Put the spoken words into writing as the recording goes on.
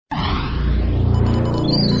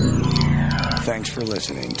Thanks for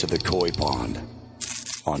listening to the Koy Pond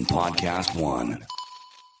on Podcast One.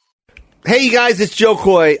 Hey, you guys, it's Joe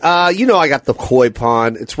Koy. You know I got the Koy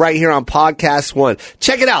Pond. It's right here on Podcast One.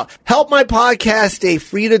 Check it out. Help my podcast stay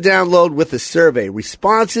free to download with a survey.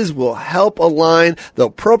 Responses will help align the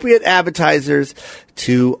appropriate advertisers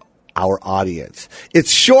to our audience.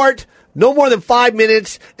 It's short, no more than 5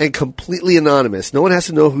 minutes, and completely anonymous. No one has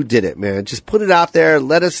to know who did it, man. Just put it out there.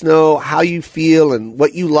 Let us know how you feel and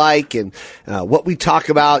what you like and what we talk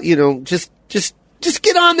about. You know, just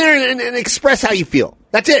get on there and express how you feel.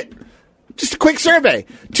 That's it. Just a quick survey.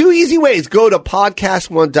 2 easy ways. Go to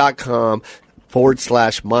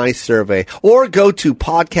podcastone.com/my survey or go to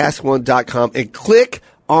podcastone.com and click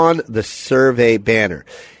on the survey banner.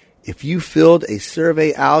 If you filled a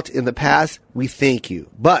survey out in the past, we thank you.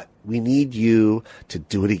 But we need you to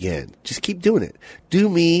do it again. Just keep doing it. Do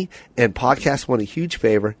me and Podcast One a huge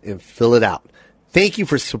favor and fill it out. Thank you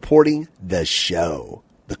for supporting the show.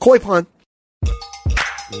 The Koy Pond.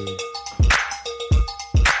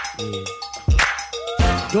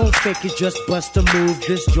 Don't fake it, just bust a move.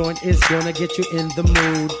 This joint is gonna get you in the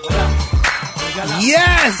mood.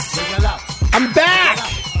 Yes! I'm back!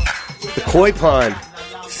 The Koy Pond.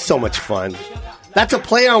 So much fun. That's a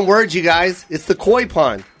play on words, you guys. It's the Koy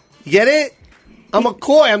Pond. You get it? I'm a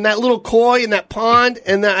koi. I'm that little koi in that pond,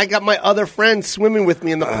 and then I got my other friends swimming with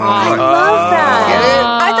me in the pond. I love that. Get it?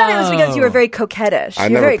 I thought it was because you were very coquettish. I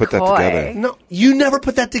You're never very put that coy. together. No, you never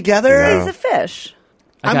put that together? No. He's a fish.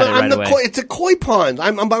 I'm the koi. It's a koi pond.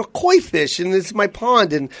 I'm a koi fish, and it's my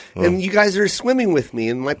pond, and you guys are swimming with me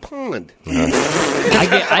in my pond.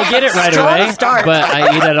 I get it right Strong away, start. but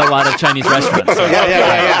I eat at a lot of Chinese restaurants. So.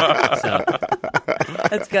 Yeah. So.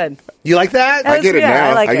 That's good. You like that? That I get it yeah, now.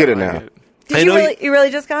 I like I it. get it now. Did you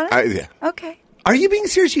really just got it? Yeah. Okay. Are you being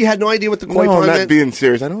serious? You had no idea what the koi No, pond I'm not meant? being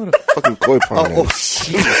serious. I know what a fucking koi pond Oh, is.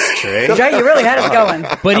 Jesus, Trey. Jay, you really had us going.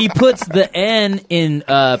 But he puts the N in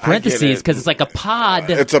parentheses it. because it's like a pod.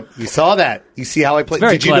 It's a. You saw that. You see how I played?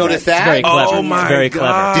 Very Did you clever. notice that? It's very clever. Oh, my It's very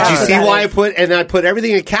God. Did you That's see what why that I put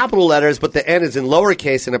everything in capital letters, but the N is in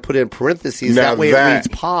lowercase, and I put it in parentheses. Now That way that it reads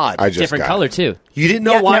pod. I just Different got color it. too. You didn't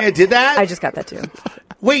know Yeah, why no, I did that? I just got that too.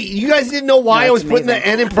 Wait, you guys didn't know why No, I was it's putting the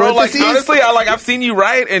amazing. N in Bro, like parentheses? honestly, I've seen you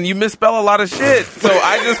write and you misspell a lot of shit. So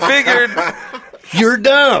I just figured. You're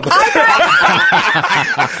dumb.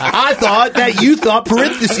 I thought that you thought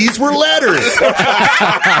parentheses were letters.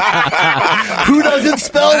 Who doesn't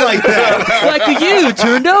spell like that? It's like a U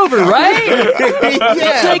turned over, right?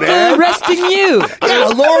 It's like a resting U. Yeah,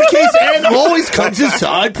 lowercase n always comes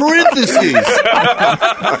inside parentheses.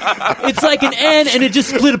 It's like an N and it just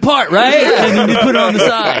split apart, right? And then you put it on the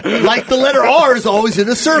side. Like the letter R is always in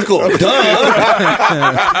a circle. Duh.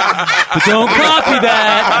 But don't copy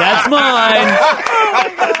that. That's mine.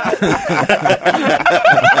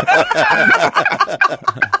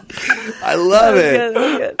 I love it.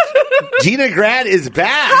 Good, good. Gina Grad is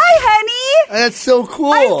back. Hi, honey. That's so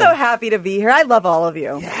cool. I'm so happy to be here. I love all of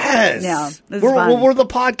you. Yes. Yeah, this is we're, fun. we're the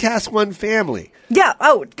Podcast One family. Yeah.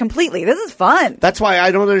 Oh, completely. This is fun. That's why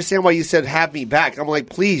I don't understand why you said have me back. I'm like,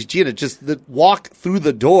 please, Gina, just walk through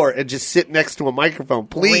the door and just sit next to a microphone,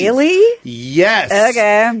 please. Really? Yes.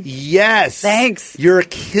 Okay. Yes. Thanks. You're a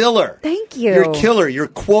killer. Thank you. You're a killer. You're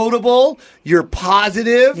quotable. You're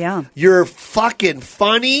positive. Yeah. You're fucking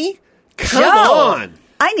funny. Come Joe, on.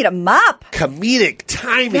 I need a mop. Comedic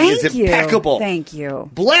timing Thank is you. impeccable. Thank you.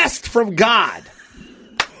 Blessed from God.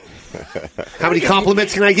 How many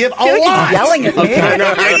compliments can I give? A I feel like lot. he's yelling at me.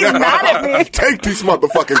 He's mad at me. Take these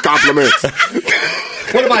motherfucking compliments.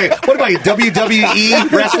 What am I, a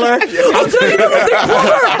WWE wrestler? I'll tell you nothing more.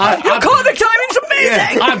 Your comic timing's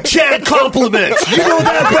amazing. I'm Chad Compliments. You know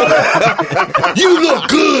that, brother? You look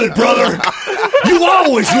good, brother. You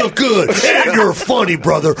always look good. And you're funny,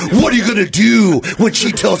 brother. What are you going to do when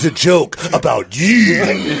she tells a joke about you?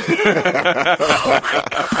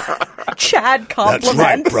 Chad Compliment. That's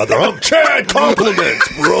right, brother. I'm Chad Compliments,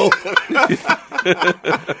 bro.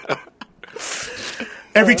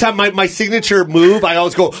 Every time my signature move, I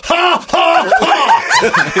always go, ha, ha,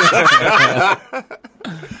 ha.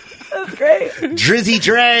 That's great. Drizzy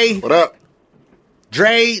Dre. What up?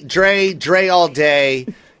 Dre all day.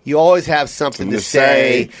 You always have something to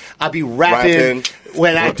say. I'll be rapping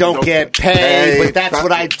when I don't get paid, but that's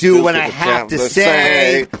what I do when I have to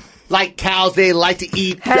say. Like cows, they like to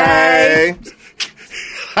eat. Hey.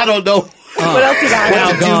 I don't know What else you got?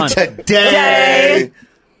 what to gone. do today.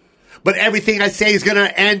 But everything I say is going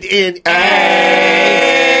to end in A.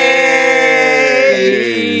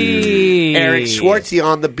 Eric Schwartz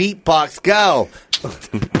on the beatbox. Go.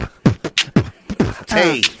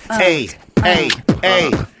 Hey.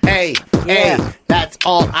 Yeah. That's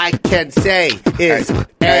all I can say is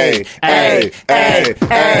Hey, hey, hey,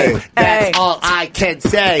 hey. That's all I can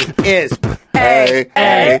say is Hey,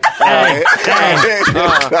 hey, hey, hey.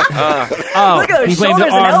 Oh, Look at those he's waving the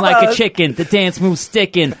shoulders and arm like a elbows. chicken. The dance move's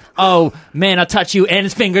sticking. Oh, man, I'll touch you and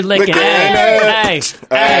his finger licking. Licking. Hey,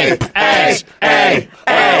 hey, hey, hey,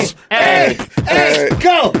 hey, hey, Hey,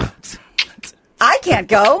 go! I can't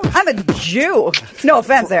go. I'm a Jew. No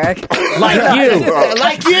offense, Eric. like you.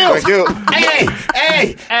 Like you! Thank you.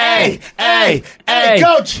 Hey, Hey.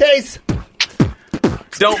 go, Chase!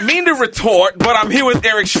 Don't mean to retort, but I'm here with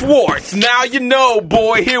Eric Schwartz. Now you know,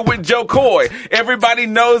 boy, here with Joe Koy. Everybody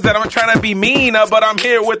knows that I'm trying to be mean, but I'm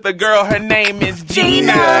here with the girl. Her name is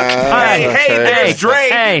Gina. Hey, there's Dre.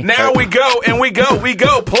 Hey. Now we go, and we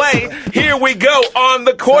go play. Here we go on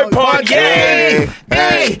the Koy Pond. Yay!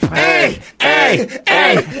 Hey,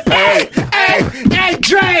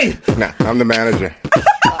 Dre! Nah, I'm the manager.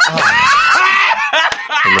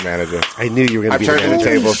 I'm the manager. I knew you were going to I'm be the turning the manager.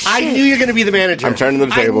 tables. I knew you were going to be the manager. I'm turning the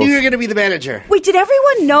I tables. knew you were going to be the manager. Wait, did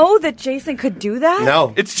everyone know that Jason could do that?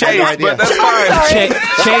 No. It's Chase, No idea. but that's fine.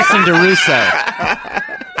 Jason DeRusso.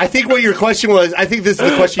 I think what your question was, I think this is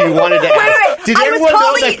the question you wanted to ask. wait. Did I was everyone know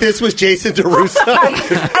calling that you- this was Jason DeRusso?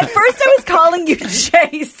 At first, I was calling you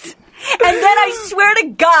Chase. And then I swear to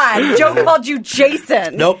God, Joe called you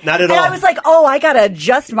Jason. Nope, not at all. And I was like, oh, I got to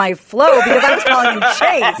adjust my flow because I was calling you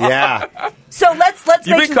Chase. Yeah. So let's You've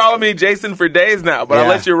make been sure. calling me Jason for days now, but Yeah. I'll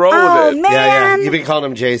let you roll Oh, with it. man. Yeah. You've been calling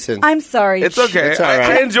him Jason. I'm sorry. It's okay. It's all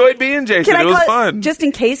right. I enjoyed being Jason. Can I It was call fun. Just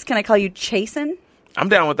in case, can I call you Chasen? I'm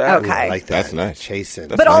down with that. Okay. I like that. That's nice. Jason.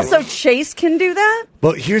 But also Chase can do that?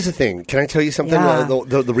 But here's the thing. Can I tell you something? Yeah.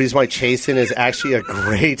 The reason why Chasen is actually a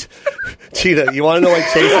great... Gina, you want to know why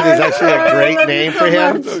Chasen is actually a great name for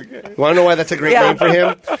him? You want to know why that's a great name for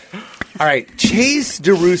him? All right. Chase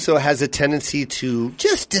DeRusso has a tendency to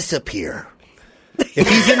just disappear.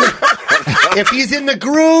 If he's in the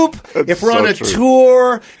group, if we're so on a true.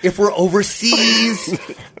 tour, if we're overseas,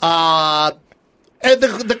 and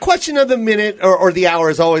the question of the minute or the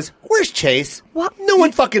hour is always, where's Chase? What? No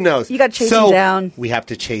one fucking knows. You gotta chase So, him down. We have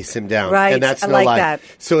to chase him down. Right, And that's I no like lie. that.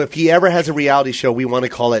 So if he ever has a reality show, we want to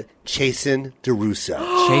call it Chasin' DeRusso.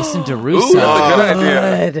 Jason Ooh, DeRusso. that's a good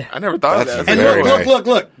idea. Good. I never thought of That's that. And Very look, nice.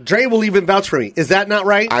 look. Dre will even vouch for me. Is that not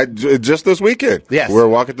right? Just this weekend. Yes. We were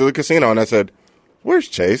walking through the casino, and I said, "Where's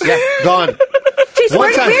Chase?" Yeah, gone. Chase, One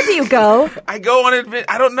where time- do you go? I go on it.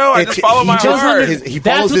 I don't know. I just follow my He just- heart. he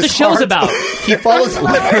That's follows what his the show's heart. about. He follows.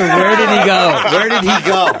 Where did he go? Where did he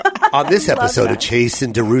go? On this episode of Chase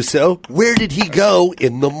and DeRusso, where did he go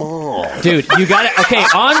in the mall? Dude, you got to okay,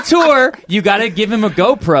 on tour, you got to give him a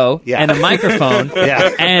GoPro Yeah. and a microphone. Yeah.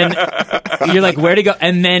 And you're like, where to go?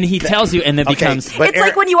 And then he tells you, and then Okay, becomes. but It's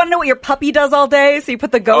like when you want to know what your puppy does all day, so you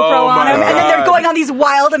put the GoPro Oh, on my him, and then they're God. going on these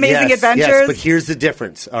wild, amazing adventures. Yes, but here's the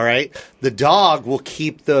difference, all right? The dog will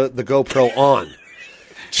keep the GoPro on.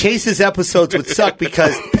 Chase's episodes would suck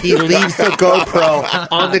because he leaves the GoPro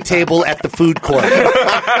on the table at the food court. So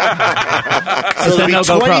there'll be no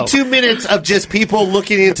GoPro. 22 minutes of just people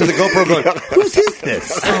looking into the GoPro going, whose is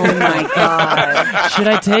this? Oh my God. Should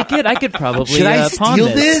I take it? I could probably Should I pawn steal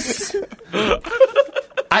this?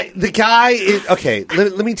 The guy is, okay,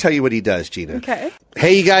 let me tell you what he does, Gina. Okay.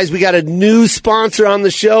 Hey, you guys, we got a new sponsor on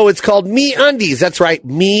the show. It's called Me Undies. That's right,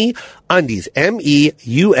 Me Undies.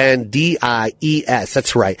 MEUNDIES.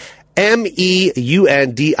 That's right. MEUNDIES.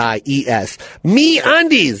 Me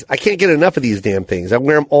Undies. I can't get enough of these damn things. I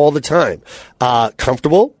wear them all the time.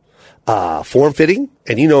 Comfortable, form-fitting,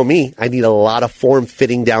 and you know me, I need a lot of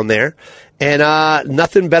form-fitting down there. And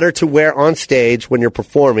nothing better to wear on stage when you're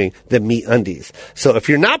performing than Me Undies. So if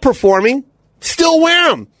you're not performing, still wear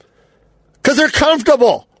them. Because they're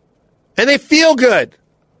comfortable. And they feel good.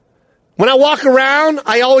 When I walk around,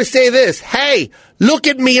 I always say this, hey, look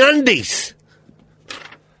at me undies.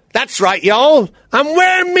 That's right, y'all. I'm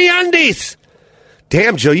wearing me undies.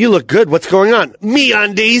 Damn, Joe, you look good. What's going on? Me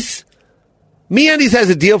undies. Me Undies has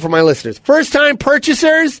a deal for my listeners. First-time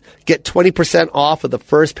purchasers get 20% off of the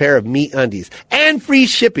first pair of Me Undies. And free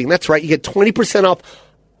shipping. That's right. You get 20% off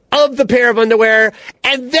of the pair of underwear.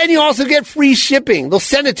 And then you also get free shipping. They'll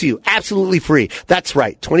send it to you absolutely free. That's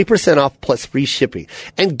right. 20% off plus free shipping.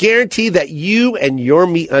 And guarantee that you and your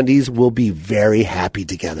Me Undies will be very happy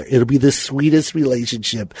together. It'll be the sweetest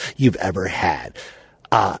relationship you've ever had.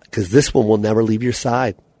 Because this one will never leave your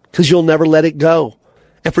side. Because you'll never let it go.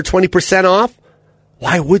 And for 20% off,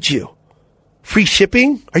 why would you? Free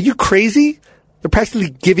shipping? Are you crazy? They're practically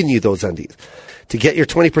giving you those undies. To get your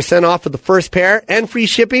 20% off of the first pair and free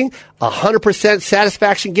shipping, 100%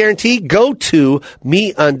 satisfaction guarantee, go to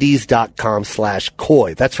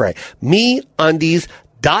MeUndies.com/Koy. That's right. MeUndies.com/Koy.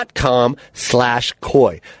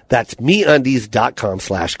 meundies.com/Koy. That's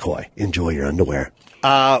meundies.com/Koy. Enjoy your underwear.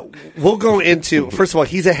 We'll go into, first of all,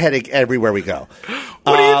 he's a headache everywhere we go.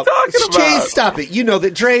 What are you talking about? Jay, stop it. You know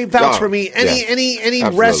that Dre vouch for me. Any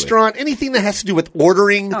Absolutely. restaurant, anything that has to do with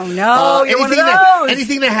ordering. Oh, no, you're one of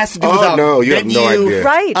anything that has to do Oh, with no, you have menu. no idea.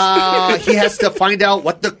 Right. He has to find out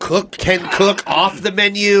what the cook can cook off the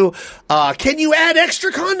menu. Can you add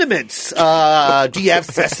extra condiments? Do you have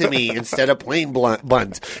sesame instead of plain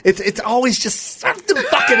buns? It's always just something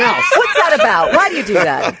fucking else. What's that about? Why do you do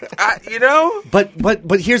that?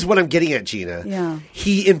 But here's what I'm getting at, Gina. Yeah.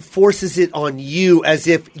 He enforces it on you as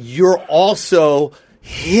if you're also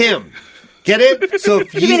him. Get it? So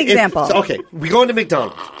if Give me an example. Okay, we go into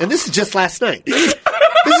McDonald's, and this is just last night.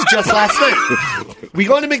 We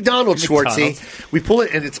go into McDonald's, Schwartzy. We pull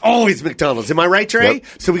it, and it's always McDonald's. Am I right, Dre? Yep.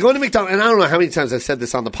 So we go into McDonald's, and I don't know how many times I've said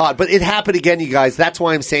this on the pod, but it happened again, you guys. That's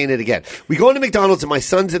why I'm saying it again. We go into McDonald's, and my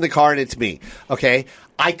son's in the car, and it's me. Okay?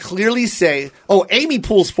 I clearly say, Amy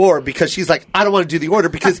pulls forward because she's like, I don't want to do the order,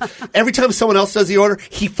 because every time someone else does the order,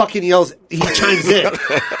 he fucking yells, he chimes in.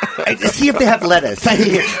 See if they have lettuce. Can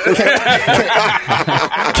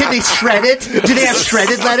they shred it? Do they have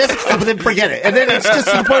shredded lettuce? Oh, but then forget it. And then it's just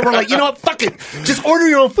to the point where we're like, you know what? Fuck it. Just order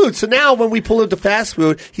your own food. So now when we pull into fast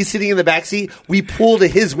food, he's sitting in the back seat. We pull to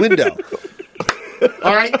his window.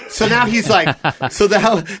 All right. So now he's like,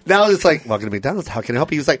 now it's like, welcome to McDonald's. How can I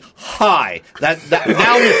help you? He was like, hi. Right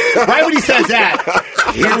when he says that,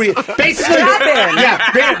 basically,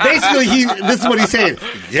 this is what he's saying.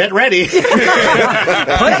 Get ready. Put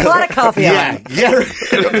a lot of coffee on.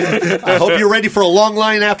 I hope you're ready for a long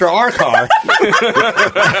line after our car.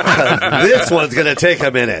 This one's going to take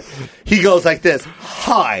a minute. He goes like this.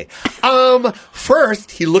 Hi.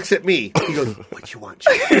 First, he looks at me. He goes, what you want?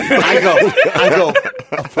 I go,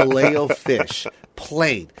 a Filet-O-Fish.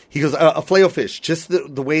 Plain. He goes, a Filet-O-Fish. Just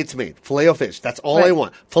the way it's made. Filet-O-Fish. That's all I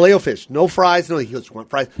want. Filet-O-Fish. No fries. No. He goes, you want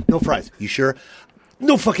fries? No fries. You sure?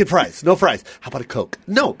 No fucking fries. No fries. How about a Coke?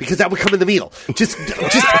 No, because that would come in the meal. Just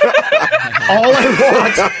all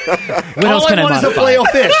I want is a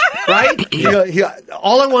Filet-O-Fish, right?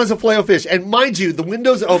 All I want is a Filet-O-Fish. And mind you, the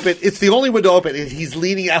window's open. It's the only window open, and he's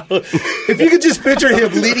leaning out. If you could just picture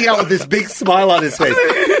him leaning out with this big smile on his face.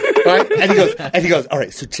 Right? And he goes, all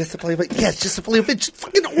right, so just a Filet-O-Fish? Yes, just a Filet-O-Fish. Just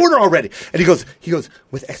fucking order already. And he goes,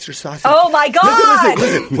 with extra sauce. Oh my God.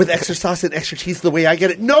 Listen, with extra sauce and extra cheese the way I get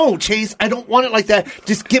it. No, Chase, I don't want it like that.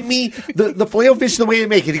 Just give me the Filet-O-Fish the way I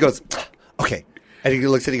make it. He goes, okay. And he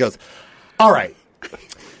looks at it, he goes, all right.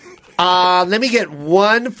 Let me get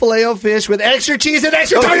one Filet-O-Fish with extra cheese and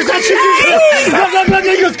extra tartar sauce. He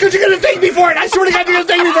goes, because you're going to thank me for it. I swear to God, you're going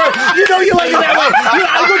to thank me for it. You know you like it that way.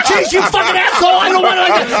 I go, Chase, you fucking asshole. I don't want it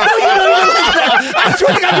like that. No, you know you like that. I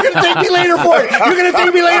swear to God, you're going to thank me later for it. You're going to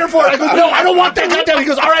thank me later for it. I go, no, I don't want that. Goddamn. He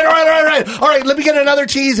goes, all right. All right, let me get another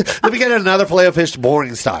cheese. Let me get another Filet-O-Fish,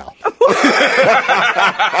 boring style.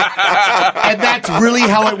 And that's really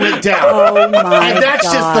how it went down. Oh my And that's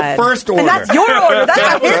God. just the first order. And that's your order. That's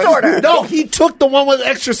not his order. No, he took the one with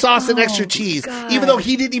extra sauce and extra cheese. God. Even though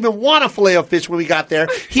he didn't even want a Filet-O-Fish when we got there.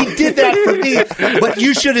 He did that for me. But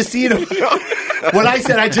you should have seen him. When I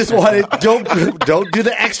said I just wanted, don't do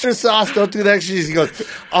the extra sauce, don't do the extra cheese. He goes,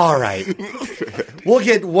 all right. We'll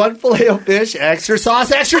get one Filet-O-Fish, extra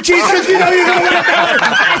sauce, extra cheese, because you know you're going to want that one.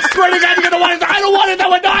 I swear to God, you're going to want it. I don't want it that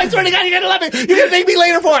one. No, I swear to God, you're going to love it. You're going to thank me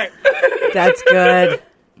later for it. That's good.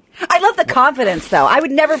 I love the confidence, though. I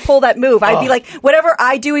would never pull that move. I'd be like, whatever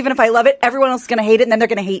I do, even if I love it, everyone else is going to hate it, and then they're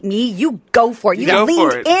going to hate me. You go for it. You Go for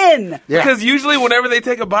leaned it. in. Yeah. Because usually whenever they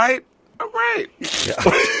take a bite, all right.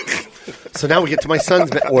 So now we get to my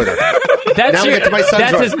son's order. That's Now we get to my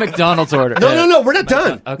son's order. his McDonald's order. No, we're not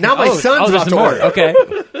done. Okay. Now my son's about there's to more. order. Okay.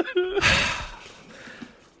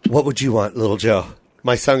 What would you want, little Joe?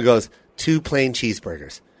 My son goes, 2 plain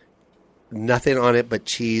cheeseburgers. Nothing on it but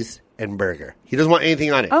cheese and burger. He doesn't want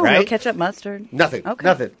anything on it, Oh, right? no ketchup, mustard. Nothing. Okay.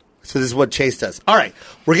 Nothing. So this is what Chase does. All right.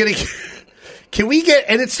 We're going to... Can we get...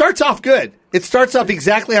 And it starts off good. It starts off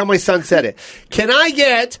exactly how my son said it. Can I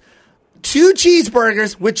get 2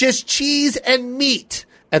 cheeseburgers with just cheese and meat?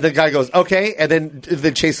 And the guy goes, okay. And then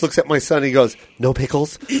Chase looks at my son and he goes, no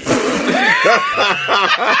pickles?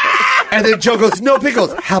 And then Joe goes, no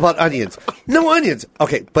pickles. How about onions? No onions.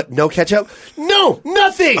 Okay, but no ketchup? No,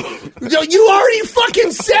 nothing. You already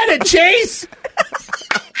fucking said it, Chase.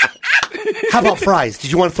 How about fries?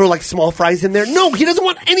 Did you want to throw like small fries in there? No, he doesn't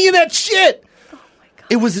want any of that shit. Oh my God.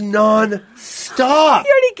 It was non-stop.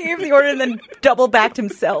 He already gave the order and then double backed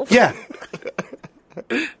himself. Yeah.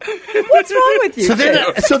 What's wrong with you? So then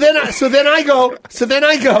I go,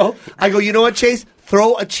 you know what, Chase?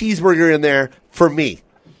 Throw a cheeseburger in there for me.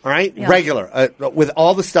 All right, regular with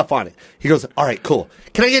all the stuff on it. He goes, all right, cool.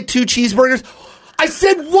 Can I get 2 cheeseburgers? I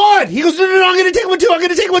said 1. He goes, no, I'm going to take one too. I'm going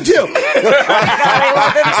to take one too. God, I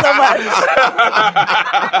love him so much.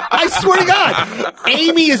 I swear to God.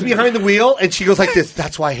 Amy is behind the wheel, and she goes like this.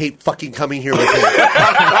 That's why I hate fucking coming here with him.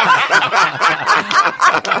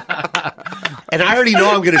 And I already know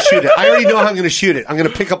I'm going to shoot it. I already know how I'm going to shoot it. I'm going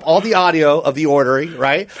to pick up all the audio of the ordering,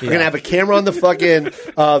 right? I'm going to have a camera on the fucking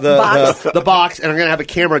the box, and I'm going to have a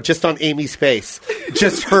camera just on Amy's face.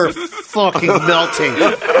 Just her fucking melting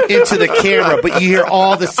into the camera. But you hear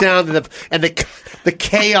all the sound and the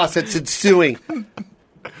chaos that's ensuing.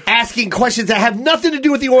 Asking questions that have nothing to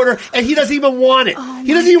do with the order, and he doesn't even want it.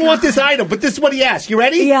 He doesn't even want this item, but this is what he asked. You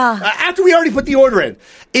ready? Yeah. After we already put the order in,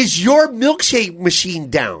 is your milkshake machine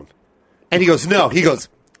down? And he goes, no. He goes,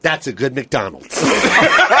 that's a good McDonald's.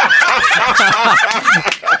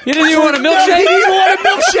 You didn't even want a milkshake? No, he didn't even want a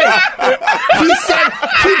milkshake. He said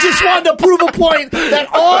he just wanted to prove a point that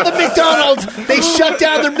all the McDonald's, they shut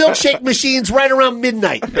down their milkshake machines right around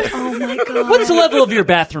midnight. Oh, my God. What's the level of your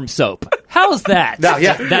bathroom soap? How's that? No,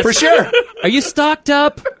 yeah, for sure. Are you stocked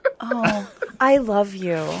up? Oh, I love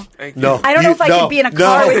you. No, I don't know if I could be in a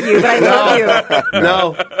car with you, but I love you.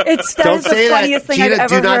 No. That is Don't the say funniest that. thing Gina,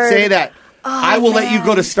 I've ever do not heard. say that. I will let you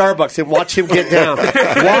go to Starbucks and watch him get down.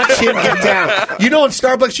 Watch him get down. You know, in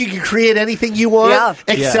Starbucks, you can create anything you want,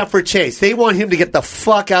 except for Chase. They want him to get the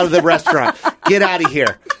fuck out of the restaurant. Get out of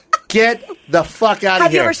here. Get the fuck out of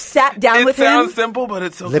Have here. you ever sat down with him? It sounds simple, but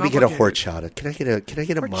it's so Let me get a complicated. horchata. Can I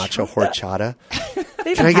get a matcha horchata?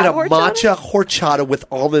 They Can I don't get a have matcha horchata with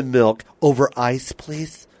almond milk over ice,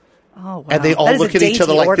 please? Oh, wow. And they all That is look a at each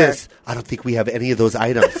other dainty like order. this. I don't think we have any of those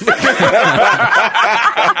items.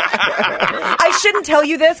 I shouldn't tell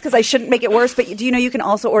you this because I shouldn't make it worse, but do you know you can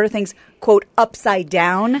also order things, quote, upside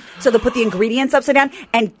down? So they'll put the ingredients upside down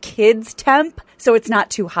and kids temp so it's not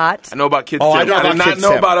too hot. I know about kids. Oh, I temp. know I about did not kids know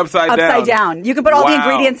temp. about upside down. Upside down. You can put all the Wow.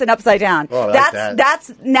 ingredients in upside down. Oh, I like that.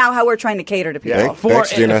 That's now how we're trying to cater to people.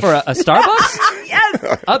 Thanks, Gina. For a Starbucks?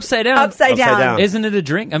 Yes. Upside down? Upside down. Isn't it a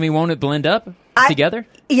drink? I mean, won't it blend up together?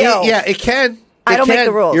 Yo. Yeah, it can. I don't can. make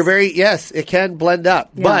the rules. You're yes, it can blend up.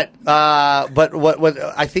 Yeah. But what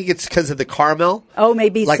I think it's because of the caramel. Oh,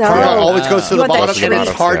 maybe Like so. caramel always goes to You the want that bottom, and it's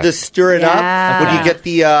treat. hard to stir it Yeah. up when you get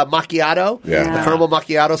the macchiato, Yeah. the caramel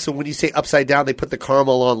macchiato. So when you say upside down, they put the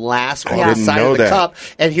caramel on last on I the didn't side know of the that. cup.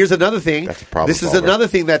 And here's another thing. That's a problem This is solver. another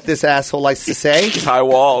thing that this asshole likes to say. Tie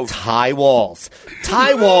walls. Tie walls.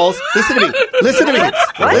 Tie walls. Listen to me. Listen to me.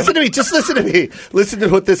 Listen to me. Just listen to me. Listen to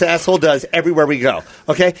what this asshole does everywhere we go.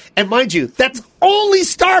 Okay? And mind you, that's only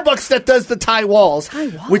Starbucks that does the tie walls,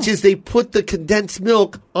 which is they put the condensed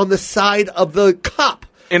milk on the side of the cup.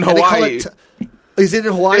 In And they call Hawaii. it is it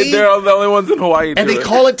in Hawaii? They're the only ones in Hawaii. And they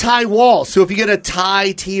call it Thai wall. So if you get a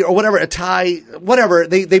Thai tea or whatever, a Thai whatever,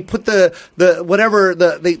 they put they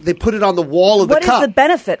put it on the wall of What the cup. is the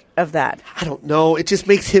benefit of that? I don't know. It just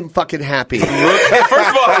makes him fucking happy. First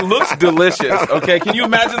of all, it looks delicious. Okay, can you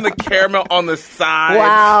imagine the caramel on the side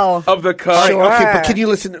Wow. of the All cup? Sure. right, okay, but can you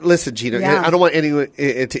listen, Gina? Yeah. I don't want anyone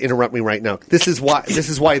to interrupt me right now. This is why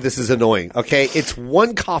this is annoying. Okay, it's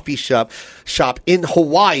one coffee shop in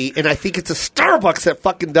Hawaii, and I think it's a Starbucks that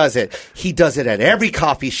fucking does it. He does it at every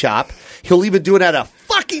coffee shop. He'll even do it at a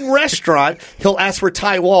fucking restaurant. He'll ask for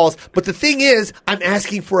Thai walls, but the thing is, I'm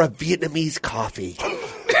asking for a Vietnamese coffee.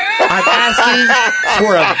 I'm asking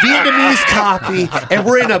for a Vietnamese coffee, and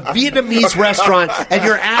we're in a Vietnamese restaurant, and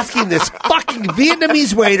you're asking this fucking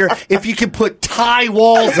Vietnamese waiter if you can put Thai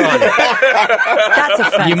walls on it. That's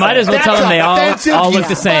offensive. You might as well tell them they offensive, all you look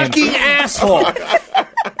the same. Fucking asshole.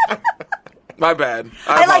 My bad.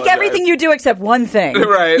 I like apologize. everything you do except one thing.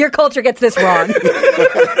 Right. Your culture gets this wrong.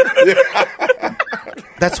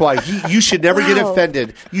 That's why you should never get Wow.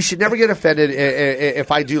 offended. You should never get offended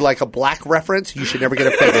if I do like a black reference. You should never get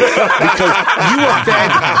offended because you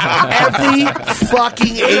offend every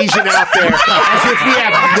fucking Asian out there as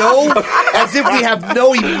if we have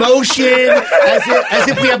no emotion, as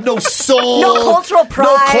if we have no soul, No cultural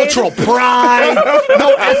pride.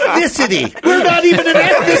 no ethnicity. We're not even an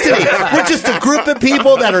ethnicity. We're just a group of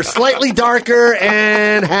people that are slightly darker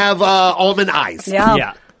and have almond eyes. Yeah.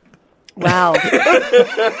 Yeah. Wow.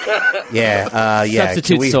 Yeah. Substitute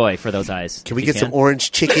Can we- soy for those eyes. Can we if get you some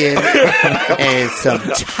orange chicken and some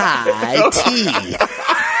Thai tea?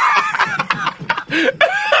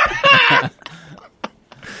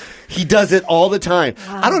 He does it all the time.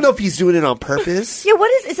 I don't know if he's doing it on purpose. Yeah,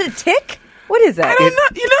 what is it a tick? What is that? I'm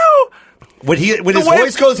not, you know. When his way-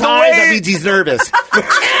 voice goes the high, way- that means he's nervous.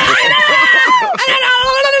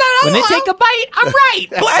 When they take a bite, I'm right.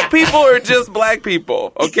 Black people are just black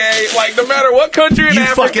people, okay? Like, no matter what country in You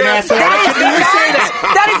Africa. fucking asshole. How can you say that?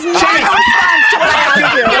 That is not a response to what I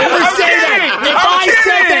asked you. Never say that. If I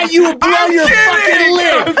said that, you would blow your fucking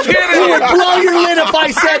lid. I'm kidding. You would blow your lid if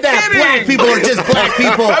I said that. kidding. Black people are just black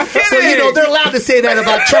people. kidding. So, you know, they're allowed to say that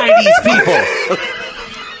about Chinese people.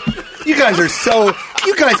 You guys are so...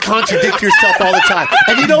 You guys contradict yourself all the time.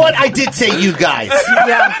 And you know what? I did say you guys.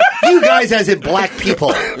 Yeah. You guys as in black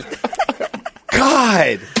people.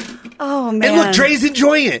 God. Oh, man. And look, Dre's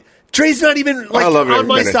enjoying it. Dre's not even like I love every on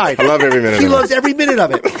my minute. side. I love every minute He of it. loves every minute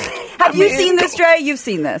of it. Have you seen this, Dre? You've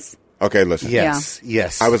seen this. Okay, listen. Yes,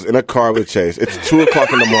 yes. I was in a car with Chase. It's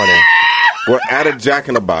 2:00 in the morning. We're at a Jack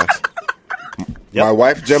in the Box. Yep. My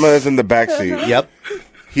wife Gemma is in the back seat. Yep.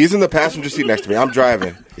 He's in the passenger seat next to me. I'm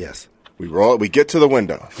driving. Yes. We roll. We get to the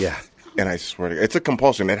window. Yeah. And I swear to God, it's a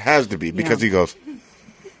compulsion. It has to be because Yeah. he goes,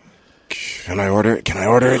 "Can I order it? Can I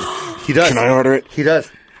order it? He does. Can I order it?" He does.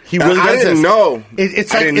 He really I does didn't this. know.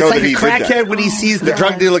 It's I like didn't know it's like that a he did that. crackhead when he sees the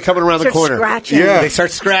drug dealer coming around the Start corner. scratching. Yeah. They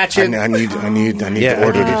start scratching. I need to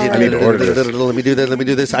order this. I I need to order this. Let me do this. Let me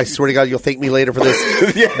do this. I swear to God, you'll thank me later for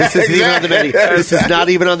this. Yeah, This isn't even on the menu. exactly. This is not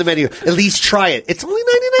even on the menu. At least try it. It's only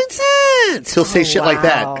 99 cents. He'll say shit like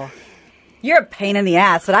that. Wow. You're a pain in the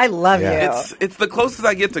ass, but I love Yeah. you. It's the closest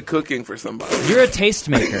I get to cooking for somebody. You're a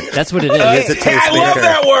tastemaker. That's what it is. He is a Hey, I love tastemaker.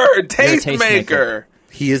 that word, You're a tastemaker. tastemaker.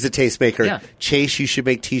 He is a tastemaker. Yeah. Chase, you should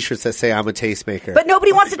make T-shirts that say I'm a tastemaker. But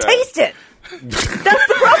nobody wants to taste it. That's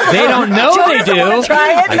the problem. They don't know Joe they doesn't do. want to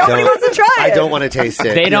try it. I Nobody don't- wants to try it. I don't want to taste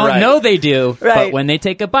it. They You're don't right. know they do, Right. but when they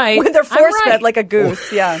take a bite, When they're I'm force fed right. like a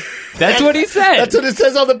goose. Yeah. That's what he said. That's what it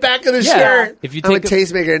says on the back of the Yeah. shirt. If you I'm a take a-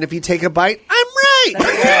 tastemaker, and if you take a bite, I'm right.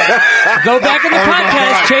 Go back in the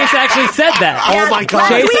podcast. Chase actually said that. Oh my God.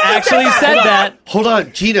 Chase Last week he actually said said that. Hold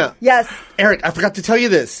on, Gina. Yes. Eric, I forgot to tell you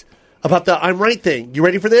this about the I'm right thing. You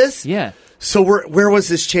ready for this? Yeah. So where was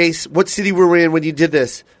this, Chase? What city were we in when you did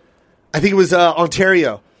this? I think it was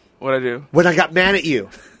Ontario. What'd I do? When I got mad at you.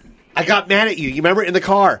 I got mad at you. You remember in the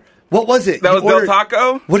car? What was it? That You was Del ordered-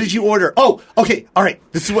 Taco? What did you order? Oh, okay. All right.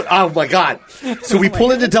 This is what. Oh my God. So we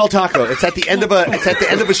pull into Del Taco. It's at the end of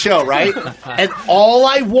a show, right? And all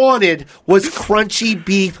I wanted was crunchy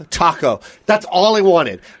beef taco. That's all I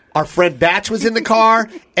wanted. Our friend Batch was in the car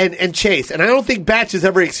and Chase. And I don't think Batch has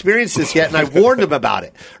ever experienced this yet. And I warned him about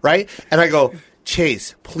it, right? And I go,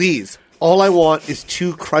 Chase, please. All I want is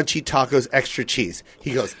 2 crunchy tacos, extra cheese.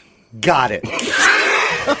 He goes, got it.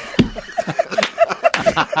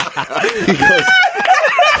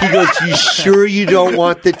 He goes, you sure you don't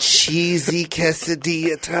want the cheesy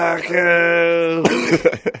quesadilla taco?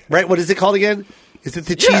 Right? What is it called again? Is it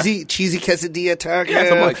the cheesy quesadilla taco? Yeah,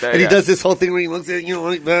 something like that, And he yeah. does this whole thing where he looks at you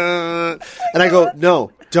like that. And I go,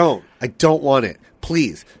 no, don't. I don't want it.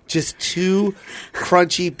 Please. Just 2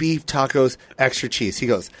 crunchy beef tacos, extra cheese. He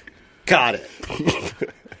goes, got it.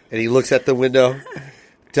 And he looks at the window.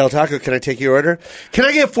 Del Taco, can I take your order? Can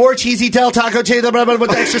I get 4 cheesy Del Taco cheese with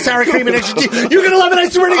extra sour cream and extra cheese? You're gonna love it, I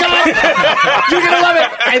swear to God. You're gonna love it.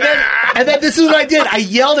 And then this is what I did. I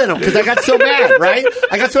yelled at him because I got so mad, right?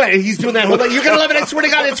 I got so mad. And he's doing that whole thing. You're gonna love it, I swear to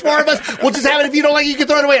God. It's 4 of us. We'll just have it. If you don't like it, you can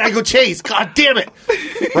throw it away. I go, Chase, God damn it.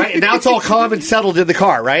 Right? And now it's all calm and settled in the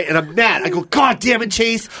car, right? And I'm mad. I go, God damn it,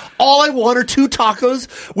 Chase. All I want are 2 tacos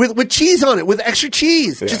with cheese on it, with extra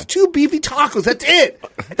cheese. Yeah. Just 2 beefy tacos. That's it.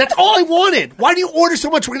 That's all I wanted. Why do you order so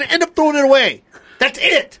much? We're going to end up throwing it away. That's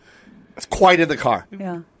it. It's quiet in the car.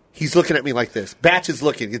 Yeah. He's looking at me like this. Batch is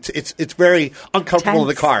looking. It's very uncomfortable in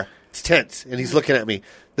the Tense. car. It's tense, and he's looking at me.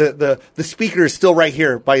 The speaker is still right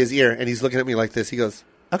here by his ear, and he's looking at me like this. He goes,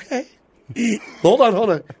 "Okay, hold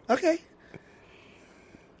on, okay."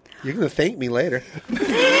 You're gonna thank me later.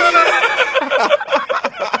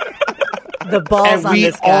 The balls And on we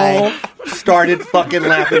this guy. all started fucking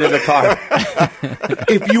laughing in the car.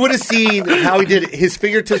 If you would have seen how he did it, his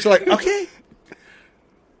fingertips were like, okay,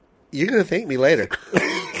 you're going to thank me later.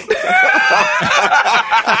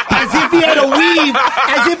 As if he had a weave.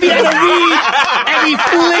 And he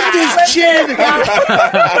flicked his chin.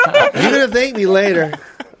 You're going to thank me later.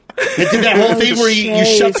 And do that whole thing where you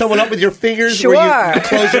shut someone up with your fingers, Sure. where you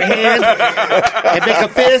close your hand and make a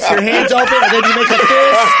fist, your hand's open, and then you make a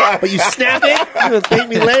fist, but you snap it. You're going to thank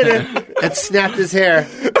me later. And snapped his hair.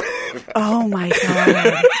 Oh my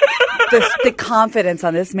God. The confidence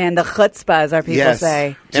on this man, the chutzpah, as our people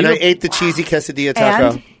say. And I ate the cheesy quesadilla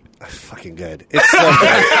taco. And? Fucking good. It's so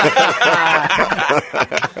good.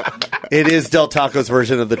 It is Del Taco's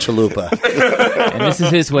version of the chalupa. And this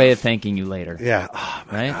is his way of thanking you later. Yeah. Oh,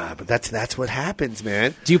 my Right? God. But that's what happens,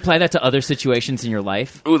 man. Do you apply that to other situations in your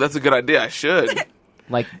life? Ooh, that's a good idea. I should.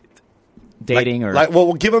 Like, dating or well,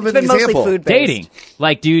 we'll give him an been mostly example. food-based. dating.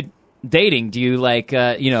 Like, dude, dating. Do you like,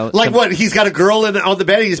 Like what? He's got a girl on the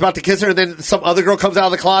bed. And he's about to kiss her, and then some other girl comes out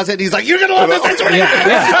of the closet. And he's like, "You're gonna love this. I swear to God.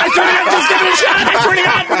 I swear to God. Just give it a shot. I swear to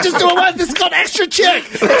God. We're just doing one. This is called extra chick.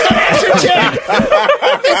 It's called extra chick.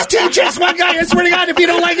 It's 2 chicks, 1 guy. I swear to God. If you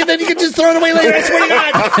don't like it, then you can just throw it away later. I swear to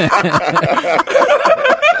God.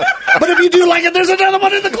 But if you do like it, there's another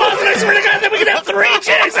one in the closet. I swear to God. Then we can have 3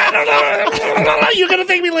 chicks. I don't know. You're gonna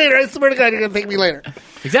thank me later. I swear to God. You're gonna thank me later.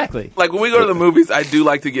 exactly. Like when we go to the movies, I do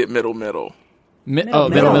like to get middle. Middle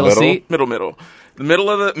Middle. seat. Middle. The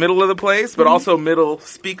middle of the place, but also middle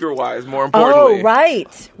speaker wise. More importantly, Oh,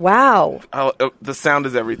 right. Wow. The sound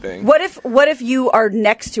is everything. What if you are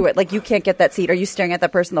next to it? Like you can't get that seat. Are you staring at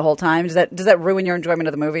that person the whole time? Does that ruin your enjoyment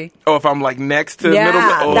of the movie? Oh, if I'm like next to Yeah,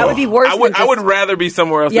 middle, that would be worse I would than just- I would rather be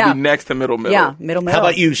somewhere else Yeah. to be next to middle. Yeah, middle. How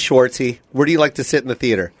about you, Schwartzy? Where do you like to sit in the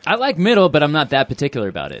theater? I like middle, but I'm not that particular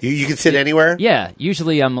about it. You can sit anywhere? Yeah,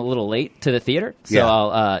 usually I'm a little late to the theater, so Yeah.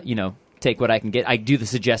 I'll take what I can get. I do the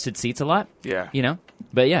suggested seats a lot. Yeah.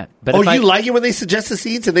 But yeah. But Oh, if you like it when they suggest the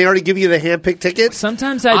seats and they already give you the hand-picked tickets?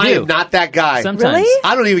 Sometimes I I do. am not that guy. Sometimes. Really?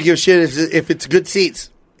 I don't even give a shit if it's good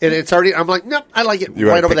seats. And it's already, I'm like, nope, I like it You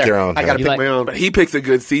right gotta over pick there. your own, I got to You pick like- my own. But he picks a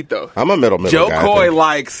good seat though. I'm a middle Joe guy. I Koy think.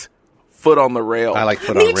 likes foot on the rail. I like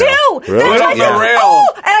foot Me on rail. too. Really? That's Foot on what the I- rail.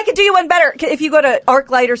 Oh, and I can do you one better. If you go to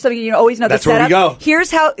ArcLight or something, you always know That's the where we setup.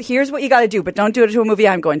 go. Here's what you got to do, but don't do it to a movie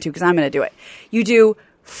I'm going to because I'm going to do it. You do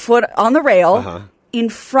foot on the rail in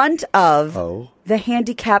front of the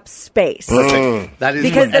handicap space. That is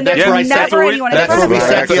Because then and that's there's where I never sat. anyone in That's front where of we you.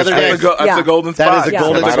 sat the other day. That's Yeah. a golden That spot. is a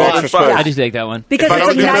golden That's spot. a spot. Yeah. I just take that one. Because If I it's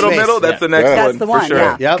don't a do middle, natural. that's the next one. That's the one. For sure.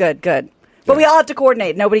 Yeah. Yep. Good. But we all have to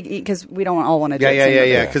coordinate. Nobody, because we don't all want to do it.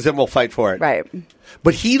 Yeah. Because then we'll fight for it. Right.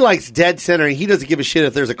 But he likes dead center. And he doesn't give a shit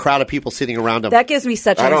if there's a crowd of people sitting around him. That gives me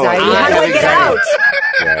such I don't like anxiety. that. How do I get Anxiety. out?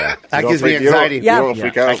 Yeah. That You gives don't me freak- you don't- anxiety. You Yeah. don't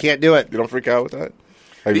freak out. I can't do it. You don't freak out with that?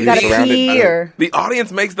 Are You got to surrounded? pee or... The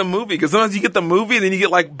audience makes the movie because sometimes you get the movie and then you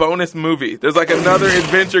get like bonus movie. There's like another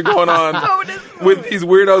adventure going on with these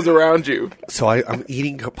weirdos around you. So I'm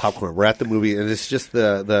eating popcorn. We're at the movie, and it's just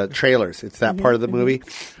the trailers. It's that part of the movie.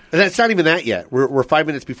 And it's not even that yet. We're 5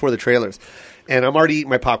 minutes before the trailers. And I'm already eating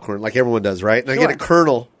my popcorn like everyone does, right? And I get a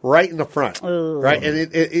kernel right in the front, right? And it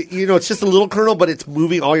it's just a little kernel, but it's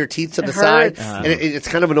moving all your teeth to the side. And it's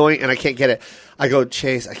kind of annoying, and I can't get it. I go,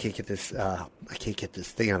 Chase, I can't get this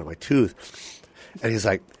thing out of my tooth. And he's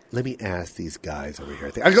like, let me ask these guys over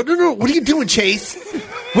here. I go, no, what are you doing, Chase?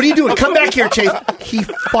 What are you doing? Come back here, Chase. He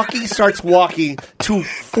fucking starts walking to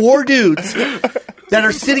 4 dudes that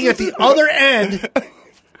are sitting at the other end,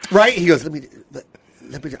 right? He goes, let me,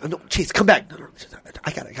 no, Chase, come back. No,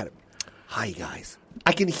 I got it. Hi, guys.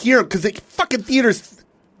 I can hear him because the fucking theater's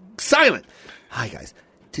silent. Hi, guys.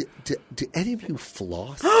 Do any of you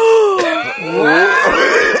floss?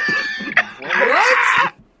 What?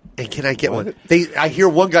 And can I get one? I hear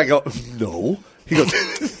one guy go, no. He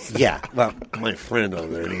goes, yeah, well, my friend over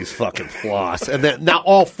there needs fucking floss. And then now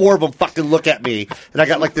all 4 of them fucking look at me, and I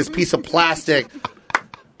got like this piece of plastic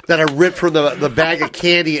that I ripped from the bag of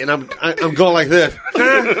candy, and I'm going like this.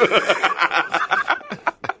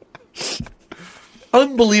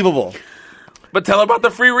 Unbelievable. But tell about the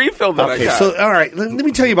free refill that I Okay, got. so all right, let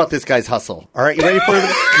me tell you about this guy's hustle. All right, you ready for it?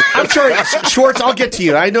 I'm sorry, Schwartz. I'll get to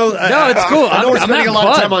you. I know. No, it's cool. I know we're I'm spending a having lot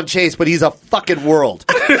of fun. time on Chase, but he's a fucking world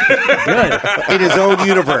Good. in his own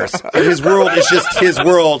universe, and his world is just his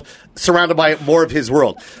world, surrounded by more of his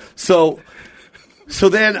world. So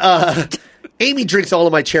then. Amy drinks all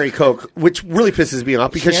of my cherry Coke, which really pisses me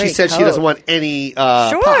off because Cherry she said she Coke. doesn't want any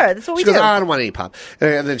pop. that's what we She goes, do. I don't want any pop.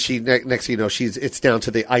 And then she, next thing you know, it's down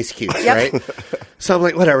to the ice cubes, Yep. right? So I'm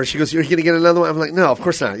like, whatever. She goes, you're going to get another one? I'm like, no, of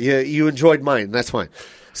course not. You enjoyed mine. That's fine.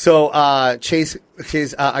 So Chase,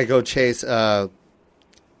 I go, Chase, can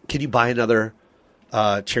you buy another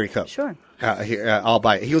cherry Coke? Sure. Here, I'll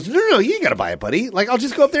buy it. He goes, no, you ain't got to buy it, buddy. Like, I'll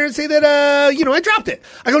just go up there and say that, I dropped it.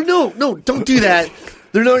 I go, no, don't do that.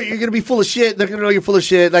 You're going to be full of shit. They're going to know you're full of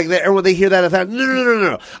shit. Like, when they hear that, I thought,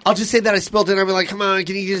 no. I'll just say that I spilled it. And I'll be like, come on,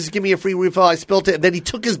 can you just give me a free refill? I spilled it. And then he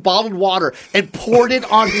took his bottled water and poured it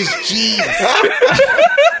on his jeans.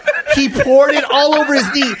 He poured it all over his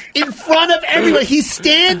knee in front of everyone. He's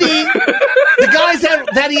standing. The guys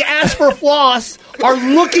that he asked for floss are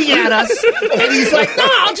looking at us, and he's like, "No,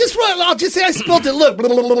 I'll just say I spilled it. Look,"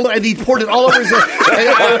 and he poured it all over his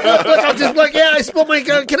head. Look, I'll just like, "Yeah, I spilled my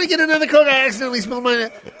Coke. Can I get another Coke? I accidentally spilled mine."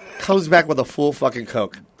 Comes back with a full fucking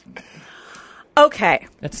Coke. Okay.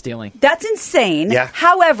 That's stealing. That's insane. Yeah.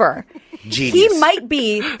 However, Genius. he might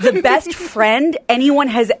be the best friend anyone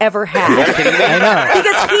has ever had. I know.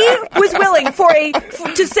 Because he was willing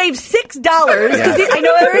to save $6, because I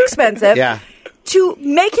know they're expensive. Yeah. To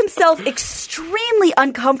make himself extremely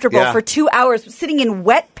uncomfortable Yeah. for 2 hours sitting in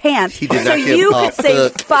wet pants He did so not give you up could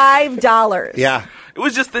save the- $5. Yeah. It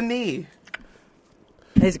was just the knee.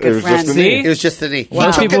 He's a It good was friend. just the See? knee. It was just the knee. Wow.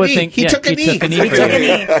 He took People a would knee. think- He yeah, took a he knee. took a knee He for took a you.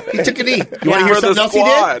 knee. He took a knee. You want to Yeah. hear For the something else he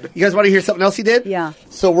squad. did? You guys want to hear something else he did? Yeah.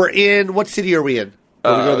 So we're in, what city are we in?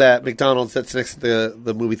 When we go to that McDonald's that's next to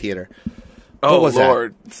the movie theater. Oh, What was that?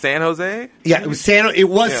 Lord. San Jose? Yeah, it was San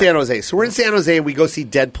Jose. So we're in San Jose and we go see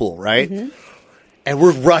Deadpool, right? Mm-hmm. And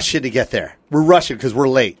we're rushing to get there. We're rushing because we're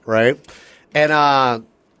late, right? And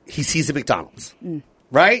he sees a McDonald's,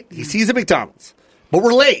 right? He sees a McDonald's, but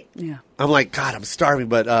we're late. Yeah. I'm like, God, I'm starving.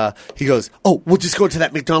 But he goes, oh, we'll just go to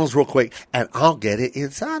that McDonald's real quick, and I'll get it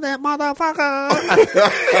inside that motherfucker.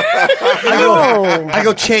 I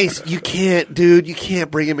go, Chase, you can't, dude. You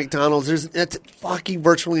can't bring in McDonald's. That's fucking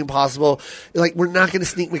virtually impossible. Like, we're not going to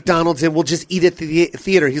sneak McDonald's in. We'll just eat at the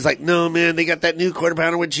theater. He's like, no, man, they got that new quarter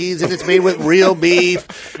pounder with cheese, and it's made with real beef.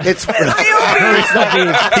 It's not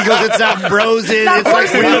beef. He goes, it's not frozen. It's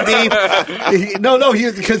like real beef. No,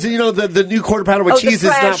 because, the new quarter pounder with cheese is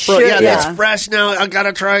not frozen. Yeah, it's fresh now. I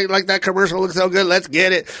gotta try it. Like that commercial looks so good. Let's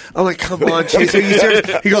get it. I'm like, come on, Chase. Are you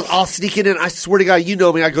serious? He goes, I'll sneak it in. I swear to God, you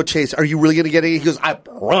know me. I go, Chase, are you really gonna get it? He goes, I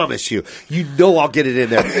promise you. You know I'll get it in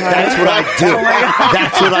there. That's what I do.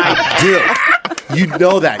 That's what I do. You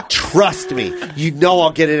know that. Trust me. You know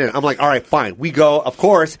I'll get it in. I'm like, all right, fine. We go. Of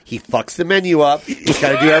course, he fucks the menu up. He's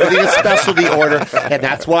got to do everything in specialty order, and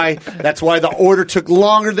that's why the order took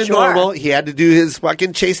longer than normal. He had to do his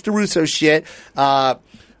fucking Chase DeRusso shit.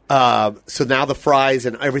 So now the fries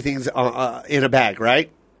and everything's in a bag,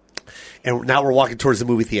 right? And now we're walking towards the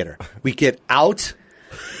movie theater. We get out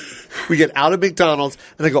of McDonald's,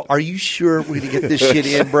 and I go, are you sure we're going to get this shit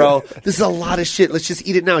in, bro? This is a lot of shit. Let's just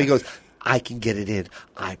eat it now. He goes, I can get it in.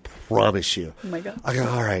 I promise you. Oh, my God. I go,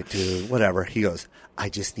 all right, dude, whatever. He goes, I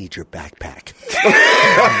just need your backpack.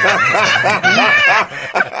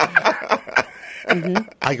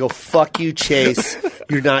 I go, fuck you, Chase.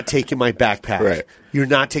 You're not taking my backpack. Right. You're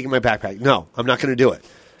not taking my backpack. No, I'm not going to do it.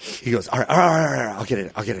 He goes, all right, I'll get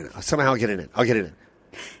it in. Somehow I'll get it in.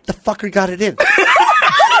 The fucker got it in.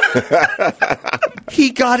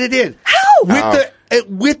 He got it in. How?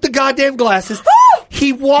 With the goddamn glasses.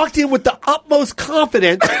 He walked in with the utmost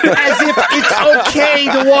confidence as if it's okay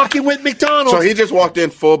to walk in with McDonald's. So he just walked in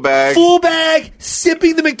full bag. Full bag,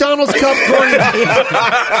 sipping the McDonald's cup, going,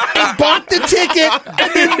 and bought the ticket,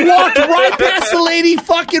 and then walked right past the lady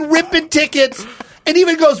fucking ripping tickets. And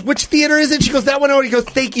even goes, which theater is it? She goes, that one over. He goes,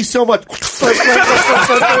 thank you so much.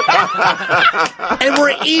 And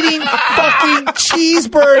we're eating fucking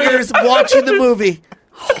cheeseburgers watching the movie.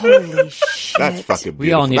 Holy shit. That's fucking beautiful.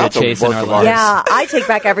 We all need a That's Chase in work our of lives. art. Yeah, I take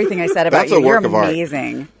back everything I said about That's you. a work You're of art.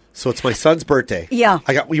 amazing. So it's my son's birthday. Yeah.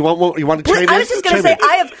 You want to chime in? I was just going to say,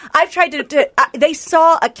 I've tried to they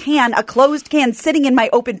saw a closed can sitting in my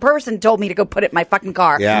open purse and told me to go put it in my fucking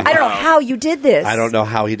car. Yeah. I don't know how you did this. I don't know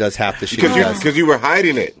how he does half the shit he does. Because you were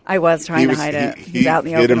hiding it. I was trying to hide it. He's out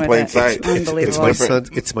in the hid open in plain with it. sight. It's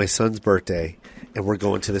unbelievable. It's my son's birthday, and we're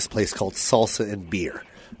going to this place called Salsa and Beer,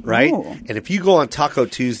 right? Ooh. And if you go on Taco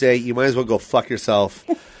Tuesday, you might as well go fuck yourself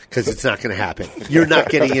because it's not going to happen. You're not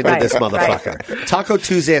getting into this motherfucker. Taco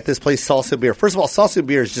Tuesday at this place, Salsa and Beer. First of all, Salsa and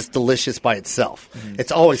Beer is just delicious by itself.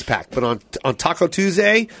 It's always packed. But on Taco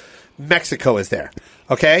Tuesday, Mexico is there.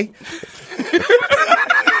 Okay?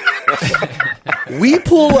 We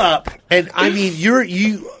pull up, and I mean,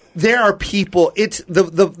 there are people. It's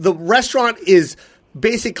the restaurant is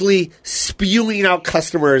basically spewing out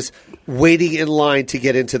customers waiting in line to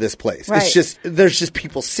get into this place. Right. It's just there's just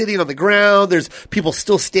people sitting on the ground. There's people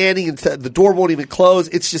still standing, and the door won't even close.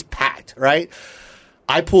 It's just packed, right?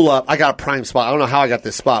 I pull up. I got a prime spot. I don't know how I got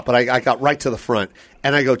this spot, but I got right to the front,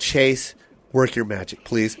 and I go, Chase, work your magic,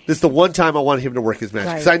 please. This is the one time I want him to work his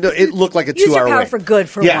magic because I know it looked like a 2 hour Use your power wait. for good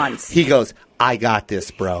for once. He goes, I got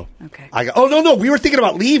this, bro. Okay. I go, oh, no. We were thinking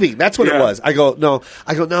about leaving. That's what it was. I go, no.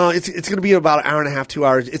 It's going to be about an hour and a half, 2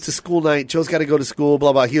 hours. It's a school night. Joe's got to go to school,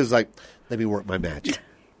 blah, blah. He was like, let me work my magic.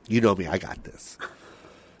 You know me. I got this.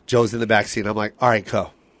 Joe's in the back seat. I'm like, all right,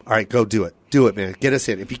 go. All right, go do it. Do it, man. Get us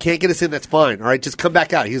in. If you can't get us in, that's fine. All right, just come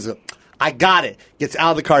back out. He's like, I got it. Gets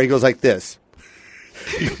out of the car. He goes like this.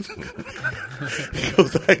 He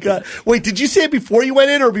goes, I got. Wait, did you say it before you went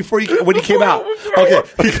in or when you came out? Okay.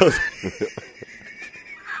 He goes,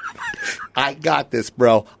 I got this,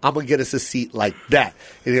 bro. I'm gonna get us a seat like that.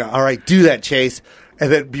 And he goes, all right, do that, Chase.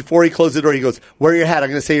 And then before he closed the door, he goes, "Wear your hat. I'm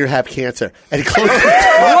going to say you have cancer." And he closed the door.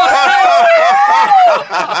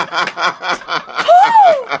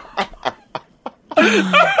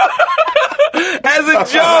 As a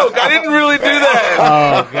joke. I didn't really do that.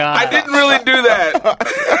 Oh, God. I didn't really do that.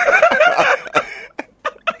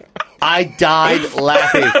 I died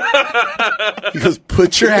laughing. He goes,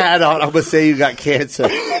 "Put your hat on. I'm going to say you got cancer."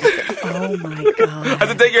 Oh my God. I have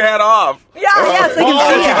to take your hat off. Yeah, yes, I can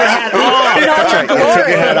see Take your hat off. Not That's right. glory. Take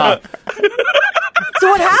your hat off. So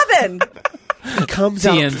what happened? He comes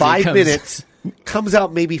out TMZ 5 comes. minutes. Comes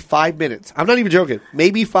out maybe 5 minutes. I'm not even joking.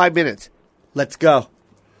 Maybe 5 minutes. Let's go.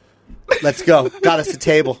 Let's go. Got us a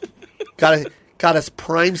table. Got us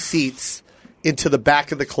prime seats into the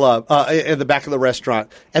back of the club, in the back of the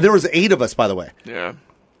restaurant. And there was 8 of us, by the way. Yeah.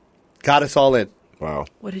 Got us all in. Wow.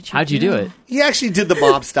 What did you How'd you do it? He actually did the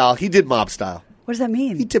mob style. He did mob style. What does that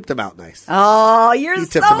mean? He tipped him out nice. Oh, you're He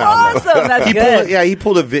so tipped him out. awesome. That's He good.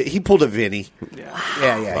 pulled a Vinny.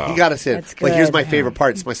 Yeah. He got us in. That's But here's good. my favorite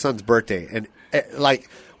part. It's my son's birthday. And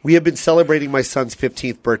we have been celebrating my son's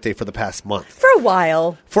 15th birthday for the past month. For a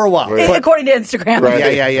while. Right. But- According to Instagram.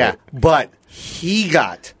 Right. Yeah. But he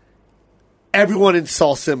got everyone in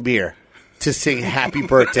Salsa and Beer to sing happy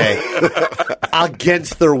birthday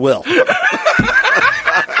against their will.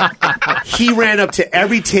 He ran up to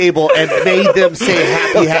every table and made them say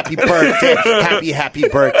happy birthday, happy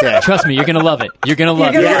birthday. Trust me, you're going to love it. You're going to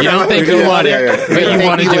love You're it. gonna You love don't think it. you want Yeah, it, yeah. but you Thank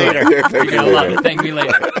want to me do later. it. You're going to love it. Thank me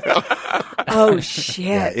later. Oh shit.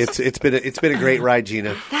 Yeah, it's been a great ride,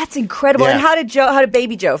 Gina. That's incredible. Yeah. And how did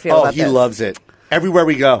Baby Joe feel Oh, about he this? loves it. Everywhere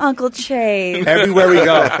we go. Uncle Chase. Everywhere we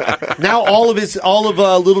go. Now all of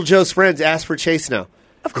Little Joe's friends ask for Chase now.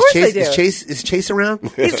 Of course Chase, they do. Is Chase around?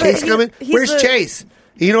 He's Is Chase the- coming? he's Where's the- Chase?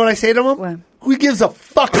 You know what I say to him? What? Who gives a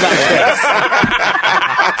fuck about Chase?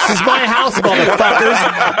 This is my house,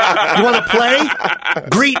 motherfuckers. You want to play?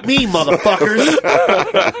 Greet me, motherfuckers.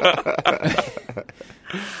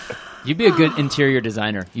 You'd be a good interior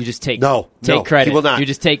designer. You just take No, credit. he will not. You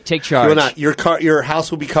just take You charge. will not. Your house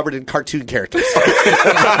will be covered in cartoon characters.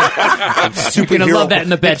 You're going to love that in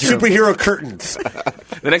the bedroom. Superhero curtains.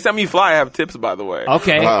 The next time you fly, I have tips, by the way.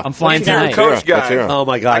 Okay, I'm flying You're a tonight. coach Yeah, let's guy. hear 'em. Oh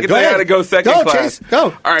my God! I can Go tell you ahead. how to go second Go, class. Chase. Go.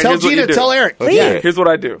 All right, Tell here's what you Gina. do. Tell Eric. Please. Yeah. Here's what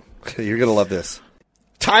I do. You're gonna love this.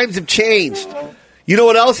 Times have changed. You know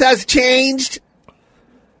what else has changed?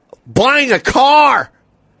 Buying a car.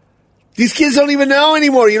 These kids don't even know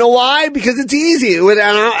anymore. You know why? Because it's easy.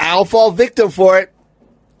 I'll fall victim for it.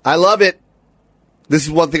 I love it. This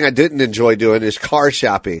is one thing I didn't enjoy doing is car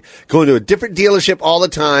shopping. Going to a different dealership all the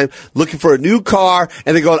time, looking for a new car,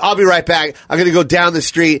 and then going, I'll be right back. I'm going to go down the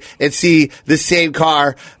street and see the same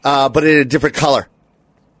car, but in a different color.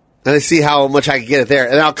 And I see how much I can get it there.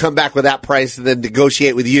 And I'll come back with that price and then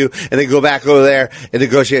negotiate with you and then go back over there and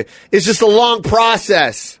negotiate. It's just a long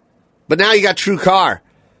process. But now you got True Car.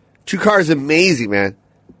 True Car is amazing, man.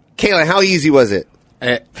 Kaylin, how easy was it?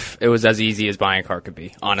 It was as easy as buying a car could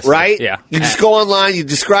be, honestly. Right? Yeah. You just go online, you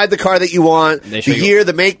describe the car that you want, They the show you- year,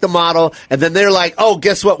 the make, the model, and then they're like, oh,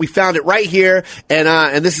 guess what? We found it right here,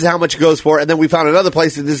 and this is how much it goes for. And then we found another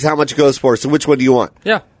place, and this is how much it goes for. So which one do you want?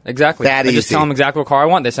 Yeah, exactly. That I just easy. tell them exactly what car I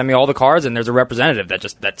want. They send me all the cars, and there's a representative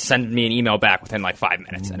that sends me an email back within like 5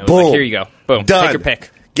 minutes. And it was Boom. like, here you go. Boom. Done. Take your pick.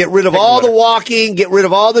 Get rid of Pick all the order. walking, get rid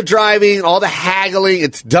of all the driving, all the haggling.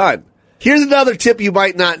 It's done. Here's another tip you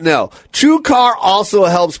might not know. True Car also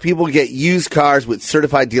helps people get used cars with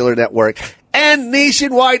Certified Dealer Network and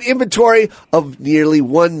nationwide inventory of nearly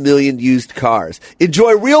 1 million used cars.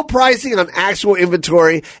 Enjoy real pricing on actual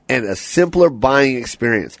inventory and a simpler buying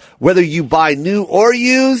experience. Whether you buy new or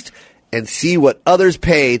used, and see what others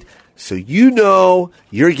paid, so you know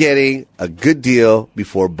you're getting a good deal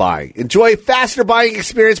before buying. Enjoy a faster buying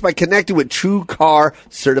experience by connecting with True Car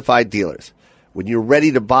certified dealers. When you're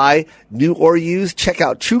ready to buy new or used, check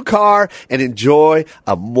out True Car and enjoy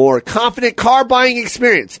a more confident car buying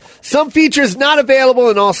experience. Some features not available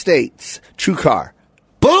in all states. True Car.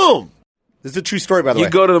 Boom! This is a true story, by the You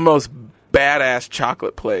way. go to the most badass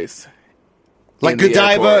chocolate place. Like in the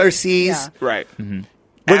Godiva airport. or C's, Yeah. Right. where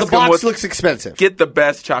Ask the 'em box what- looks expensive. Get the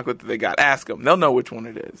best chocolate that they got. Ask them. They'll know which one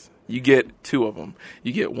it is. You get 2 of them.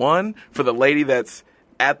 You get one for the lady that's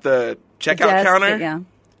at the checkout Desk, counter. yeah.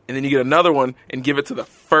 And then you get another one and give it to the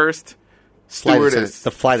first Flight stewardess. attendant.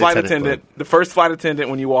 The flight attendant. The first flight attendant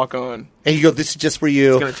when you walk on. And you go, this is just for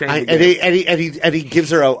you. It's gonna change And he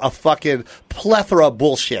gives her a fucking plethora of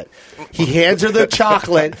bullshit. He hands her the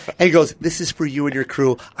chocolate and he goes, this is for you and your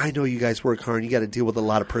crew. I know you guys work hard and you got to deal with a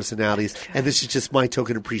lot of personalities. And this is just my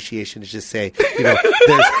token appreciation to just say,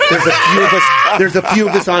 there's a few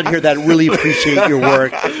of us on here that really appreciate your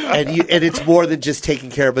work. And it's more than just taking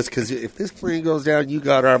care of us, because if this plane goes down, you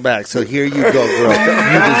got our back. So here you go, girl. You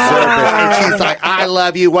deserve this. And she's like, I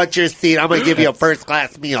love you. What's your seat? I'm going to give you a first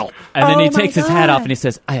class meal. And then he takes his hat off and he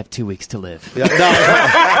says, I have 2 weeks to live. Yeah, no,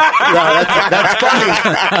 that's funny.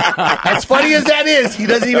 As funny as that is, he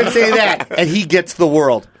doesn't even say that. And he gets the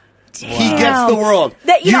world. Damn. He gets the world.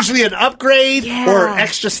 Usually an upgrade Yeah. or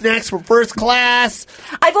extra snacks from first class.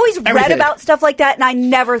 I've always read Everything. about stuff like that, and I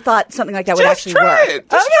never thought something like that would actually work.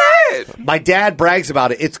 Just try it. My dad brags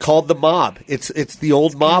about it. It's called the mob. It's the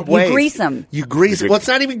old mob way. You grease them. You grease them. Well, it's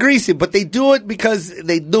not even greasing, but they do it because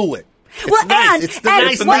they do it. It's Well, nice. and- It's the and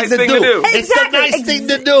nice it's thing to do. It's the nice thing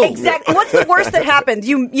to do. Exactly. What's the worst that happened?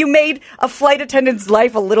 You made a flight attendant's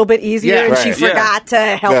life a little bit easier, Yeah, and she right. forgot to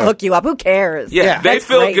help Yeah. hook you up. Who cares? Yeah, they That's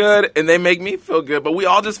feel great. good and they make me feel good, but we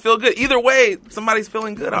all just feel good. Either way, somebody's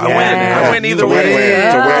feeling good. I Yeah. win. I win either It's a way. win-win.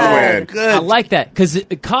 It's a win-win. Good. I like that because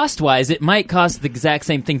cost-wise, it might cost the exact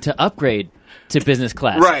same thing to upgrade to business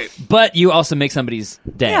class. Right. But you also make somebody's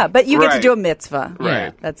day. Yeah, but you get to Right. do a mitzvah.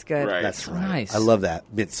 Right. That's good. Right. That's right. nice. I love that.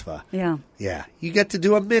 Mitzvah. Yeah. Yeah. You get to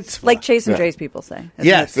do a mitzvah. Like Chase and Dre's people say.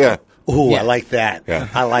 Yes. Yeah. Ooh, Yeah. I like that. Yeah.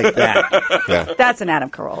 I like that. Yeah. That's an Adam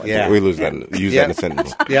Carolla. Yeah. We lose that. Use that in a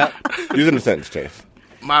sentence. Yeah. Use it in a sentence, Chase.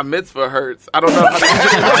 My mitzvah hurts. I don't know how to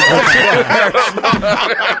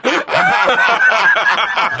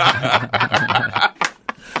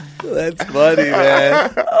That's funny,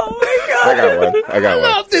 man. Oh my god. I got one.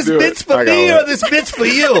 Love this Do it. mitzvah I got me one. or this mitzvah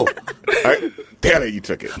you. Damn it, you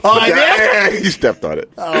took it. Oh, I did? You stepped on it.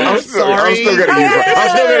 I'm I'm sorry. still going to use mine. I'm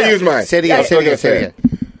still going to use mine. Say it again, I'm say it still again, gonna say it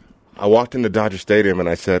again. I walked into Dodger Stadium and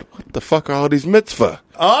I said, what the fuck are all these mitzvah?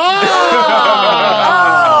 Oh,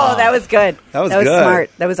 that was good. That was good. smart.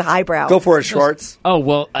 That was a highbrow. Go for it, Schwartz. Oh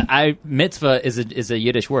well, mitzvah is a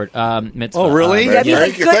Yiddish word. Mitzvah. Oh, really? That means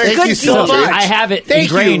Thank a you, good, thank good you so deed. much. I have it Thank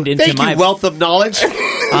ingrained you. into Thank my you, wealth of knowledge.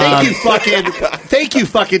 Thank you,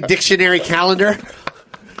 fucking dictionary calendar.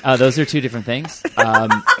 Those are two different things.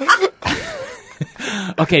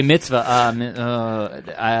 Okay, mitzvah.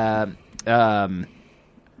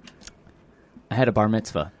 I had a bar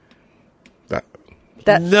mitzvah.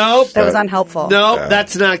 That Nope. was unhelpful. Nope,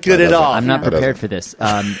 that's not good at all. I'm not That prepared for this. Wait,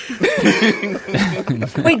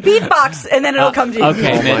 beatbox, and then it'll come to you.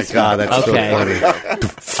 Okay, Oh, my mitzvah. God, that's Okay.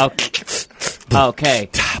 so funny.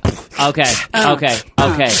 Okay.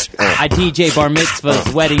 I DJ bar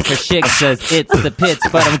mitzvah's wedding for chick, says it's the pits,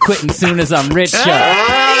 but I'm quitting soon as I'm rich.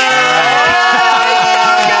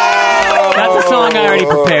 That's a song I already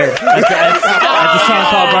prepared. That's a song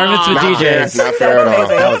called Bar Mitzvah DJs. Not fair at all.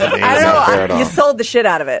 That's amazing. amazing. I Not fair don't at know. all. You sold the shit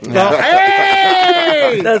out of it.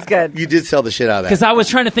 Hey! That was good. You did sell the shit out of that. Because I was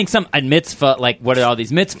trying to think a mitzvah, like what are all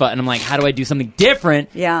these mitzvah, and I'm like, how do I do something different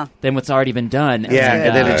Yeah. than what's already been done? Yeah,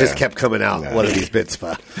 and then it just Yeah. kept coming out. One of these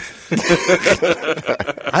mitzvah.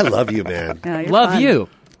 I love you, man. Yeah, you're love fun. you.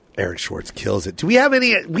 Eric Schwartz kills it. Do we have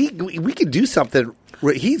any? We could do something.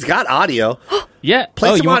 He's got audio. Yeah, Play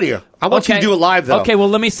some you want- audio. I want you to do it live, though. Okay, well,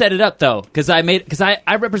 let me set it up though, because I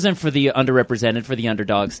represent for the underrepresented, for the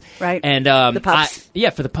underdogs, Right. And The pups.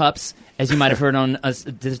 for the pups, as you might have heard on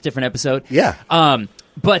this different episode. Yeah.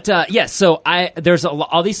 So there's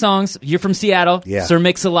all these songs. You're from Seattle, Yeah. Sir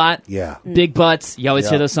Mix-a-Lot, Yeah. Big Butts. You always Yeah.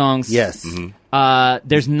 hear those songs. Yes.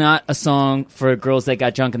 There's not a song for girls that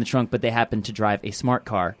got junk in the trunk, but they happen to drive a smart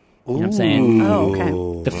car. You know what I'm saying? Oh, okay.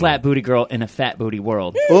 The flat booty girl in a fat booty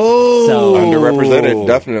world. Oh, So Underrepresented,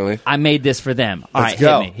 definitely. I made this for them. All Let's right,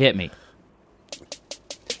 go. hit me.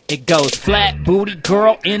 It goes flat booty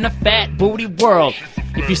girl in a fat booty world.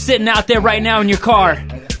 If you're sitting out there right now in your car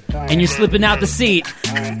and you're slipping out the seat,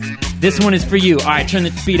 this one is for you. All right, turn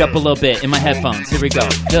the beat up a little bit in my headphones. Here we go.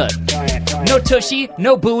 Good. No tushy,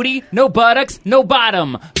 no booty, no buttocks, no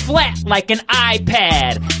bottom. Flat like an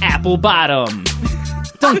iPad, apple bottom.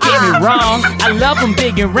 Don't get me wrong, I love them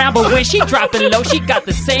big and round, but when she drop it low, she got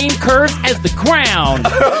the same curves as the ground.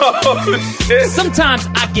 Sometimes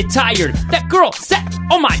I get tired. That girl sat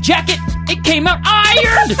on my jacket it came out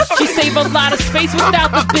ironed. She saved a lot of space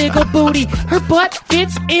without the big ol' booty. Her butt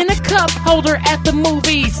fits in a cup holder at the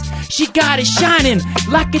movies. She got it shining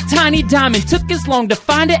like a tiny diamond. Took as long to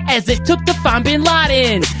find it as it took to find Bin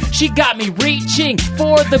Laden. She got me reaching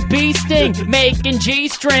for the bee sting, making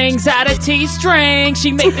G-strings out of T-strings.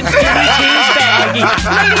 She made them skinny jeans baggy,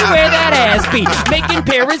 made me wear that ass beat, making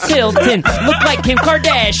Paris Hilton look like Kim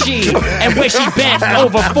Kardashian. And when she bent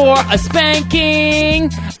over for a spanking,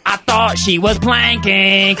 I thought she was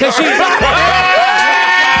planking, 'cause she's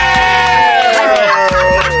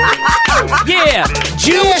yeah,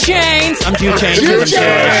 Jew chains. I'm Jew chains.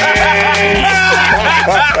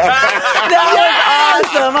 That was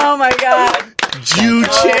awesome. Oh my God. Jew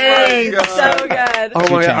chains. So good. Oh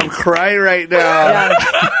my God, I'm crying right now.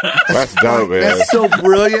 That's dope, man. That's so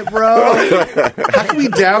brilliant, bro. How can we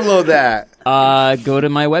download that? Go to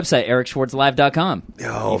my website, ericschwartzlive.com.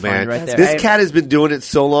 Oh, You find man. it right there. This cat has been doing it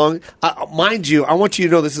so long. Mind you, I want you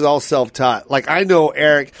to know this is all self-taught. Like, I know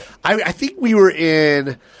Eric. I think we were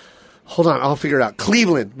in... Hold on, I'll figure it out.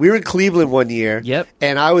 Cleveland. We were in Cleveland one year. Yep.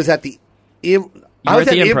 And I was at the... I was at at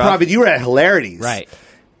the Improv, Improv. and you were at Hilarities. Right.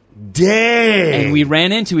 Dang. And we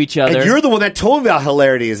ran into each other. And you're the one that told me about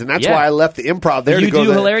Hilarities, and that's Yeah. why I left the Improv there you to go do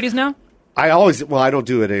there. Hilarities now? I always... Well, I don't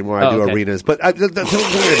do it anymore. I do okay. arenas. But don't worry about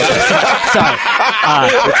that. Sorry.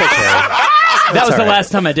 It's okay. That was the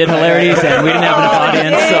last time I did Hilarities, and we didn't have enough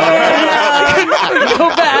audience, so go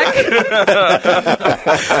back.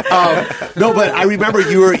 No, but I remember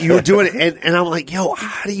you were doing it, and I'm like, yo,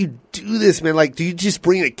 how do you do this, man? Like, do you just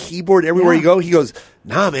bring a keyboard everywhere you go? He goes,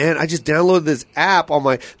 nah, man, I just downloaded this app on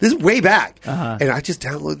my, this is way back, and I just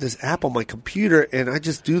downloaded this app on my computer, and I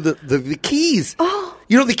just do the keys. Oh.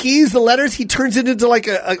 You know the keys, the letters? He turns it into like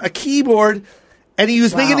a keyboard, and he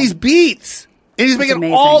was making these beats. And he's making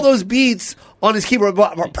amazing. all those beats on his keyboard.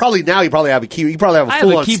 Probably now you probably have a keyboard. You probably have a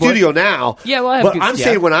full-on studio now. Yeah, well, I have but good- I'm yeah.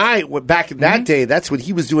 saying when I went back in that day, that's when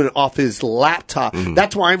he was doing it off his laptop.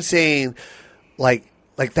 That's why I'm saying, like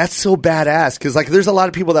that's so badass. Because like, there's a lot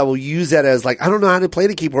of people that will use that as like, I don't know how to play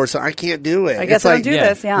the keyboard, so I can't do it. I guess It's I like, don't do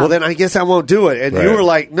this, yeah. Well, then I guess I won't do it. And you Right. were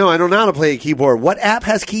like, no, I don't know how to play a keyboard. What app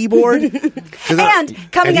has keyboard?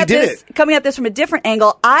 And coming he at did this, it. coming at this from a different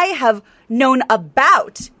angle, I have known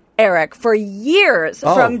about Eric for years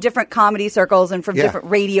from different comedy circles and from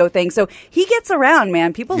different radio things. So he gets around,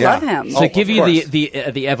 man. People love him. So Oh, to give of you course.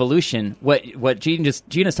 the evolution, what Gina's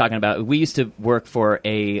talking about, we used to work for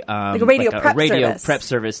a radio prep service. prep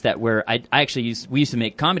service that where I actually we used to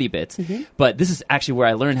make comedy bits, but this is actually where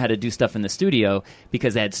I learned how to do stuff in the studio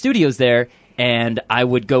because they had studios there. And I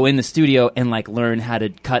would go in the studio and like learn how to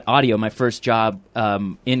cut audio. My first job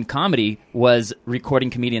in comedy was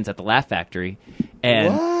recording comedians at the Laugh Factory,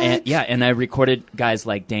 and I recorded guys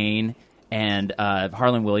like Dane and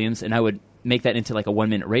Harlan Williams, and I would make that into like a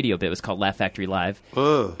 1-minute radio bit. It was called Laugh Factory Live,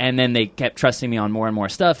 and then they kept trusting me on more and more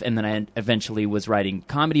stuff, and then I eventually was writing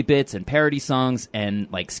comedy bits and parody songs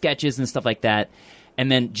and like sketches and stuff like that. And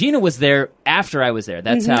then Gina was there after I was there.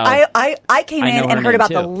 That's how I came I know in her and heard name, about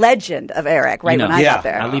too. the legend of Eric right You know, when I yeah. got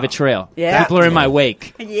there. I leave a trail. Yeah. People are in my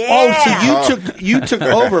wake. Yeah. Oh, so you took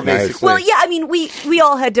over basically. Well, yeah, I mean, we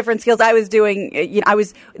all had different skills. I was doing,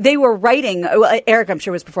 they were writing, Eric, I'm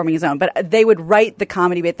sure, was performing his own, but they would write the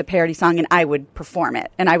comedy bit, the parody song, and I would perform it.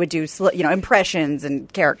 And I would do, impressions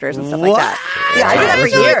and characters and stuff like that. Yeah, I did that for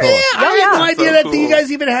That's really years. cool. I had no idea So that cool. you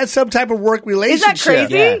guys even had some type of work relationship. Isn't that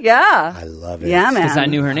crazy? Yeah. I love it. Yeah, man. Because I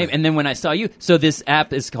knew her name. And then when I saw you, so this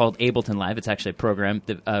app is called Ableton Live. It's actually a program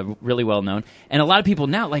that really well known. And a lot of people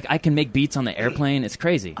now, like, I can make beats on the airplane. It's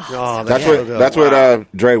crazy. Oh, That's what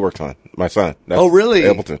Dre worked on. My son. That's Oh, really?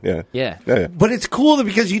 Ableton. Yeah. Yeah. But it's cool though,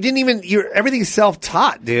 because you didn't even. Everything's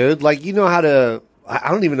self-taught, dude. Like you know how to.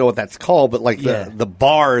 I don't even know what that's called, but like the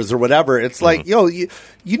bars or whatever. It's like, yo, you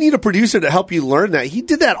need a producer to help you learn that. He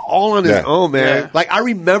did that all on his own, man. Yeah. Like I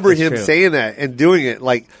remember him true. saying that and doing it.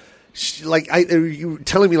 You were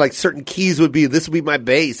telling me like certain keys would be, this would be my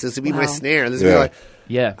bass, this would be my snare, this would be like.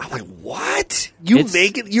 Yeah. I'm like, what? You're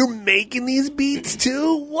making these beats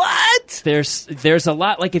too? What? There's a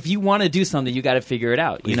lot. Like, if you want to do something, you got to figure it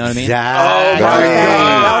out. You know what I mean? Exactly.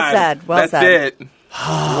 Well said. Well That's said. it.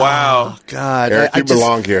 Wow. God, Eric, you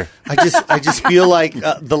belong here. I just feel like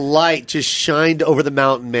the light just shined over the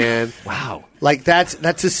mountain, man. Wow. Like that's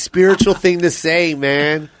a spiritual thing to say,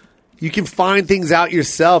 man. You can find things out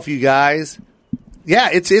yourself, you guys. Yeah,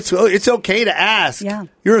 it's okay to ask. Yeah.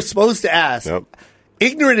 You're supposed to ask. Yep.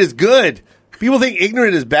 Ignorant is good. People think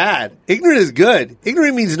ignorant is bad. Ignorant is good.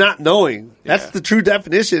 Ignorant means not knowing. That's the true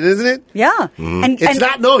definition, isn't it? Yeah. It's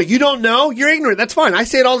not knowing. You don't know, you're ignorant. That's fine. I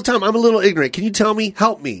say it all the time. I'm a little ignorant. Can you tell me?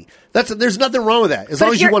 Help me. There's nothing wrong with that, as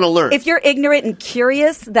long as you want to learn. If you're ignorant and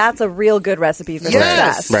curious, that's a real good recipe for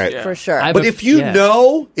success, Right. for sure. But if you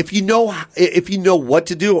know what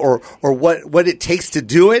to do or what it takes to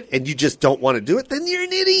do it, and you just don't want to do it, then you're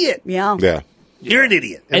an idiot. Yeah. You're an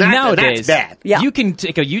idiot. And nowadays, that's bad. Yeah. you can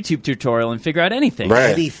take a YouTube tutorial and figure out anything. Right.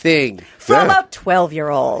 Anything. From a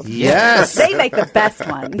 12-year-old. Yes. They make the best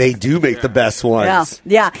ones. They do make the best ones.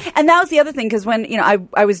 Yeah. And that was the other thing, because when,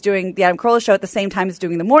 I was doing the Adam Carolla show at the same time as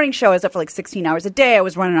doing the morning show. I was up for like 16 hours a day. I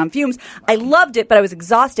was running on fumes. I loved it, but I was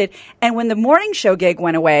exhausted. And when the morning show gig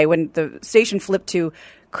went away, when the station flipped to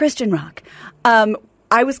Christian rock,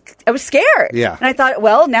 I was scared. Yeah. And I thought,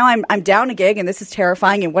 well, now I'm down a gig and this is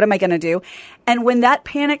terrifying, and what am I going to do? And when that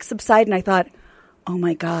panic subsided, I thought, oh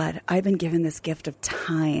my God, I've been given this gift of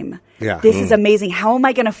time. Yeah. This is amazing. How am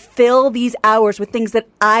I going to fill these hours with things that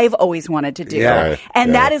I've always wanted to do? Yeah. Right.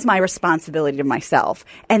 And that is my responsibility to myself.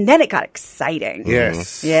 And then it got exciting.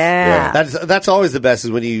 Yes. Yeah. That's always the best,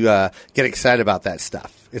 is when you get excited about that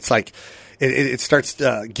stuff. It's like it starts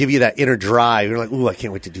to give you that inner drive. You're like, ooh, I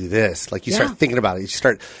can't wait to do this. Like you start thinking about it. You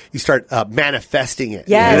start manifesting it.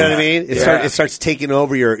 Yes. You know what I mean? It starts taking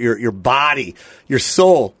over your body, your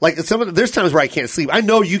soul. Like there's times where I can't sleep. I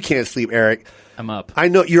know you can't sleep, Eric. I'm up. I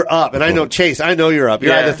know you're up, and I know Chase. I know you're up.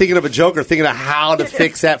 You're either thinking of a joke or thinking of how to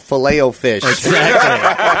fix that Filet-O-Fish. What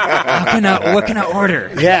can I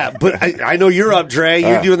order? Yeah, but I know you're up, Dre.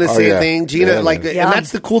 You're doing the same thing, Gina. Yeah, and man.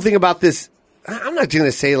 that's the cool thing about this. I'm not going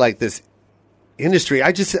to say like this industry.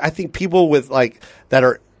 I think people with like that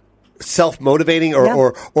are self-motivating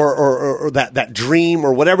or that dream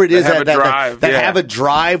or whatever it is have a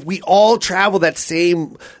drive. We all travel that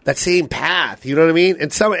same path. You know what I mean?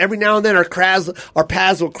 And every now and then our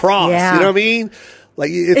paths will cross. Yeah. You know what I mean? Like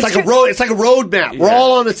it's like a road. It's like a road map. We're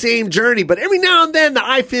all on the same journey, but every now and then the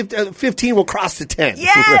I-15 will cross the 10.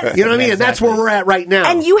 Yes! You know what I mean? And that's where we're at right now.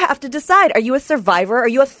 And you have to decide, are you a survivor? Are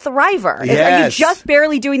you a thriver? Are you Yes. just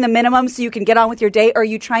barely doing the minimum so you can get on with your day? Or are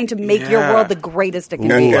you trying to make your world the greatest it can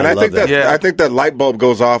be? And I think that. I think that light bulb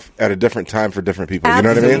goes off at a different time for different people. You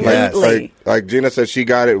know what I mean? Absolutely. Like Gina said, she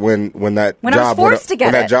got it when that When I was job forced to get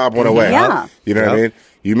when that it. job went away. Yeah. You know what I mean?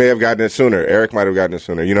 You may have gotten it sooner. Eric might have gotten it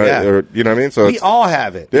sooner. You know, you know what I mean? So we all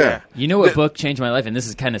have it. Yeah. You know what book changed my life, and this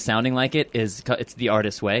is kind of sounding like it, it's The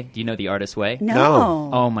Artist's Way. Do you know The Artist's Way?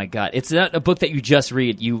 No. Oh my God. It's not a book that you just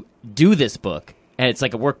read. You do this book, and it's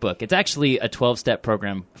like a workbook. It's actually a 12-step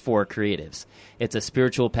program for creatives. It's a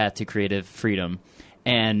spiritual path to creative freedom.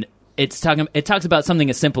 And it talks about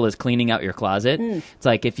something as simple as cleaning out your closet. It's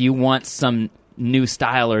like if you want some new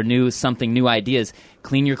style or new ideas,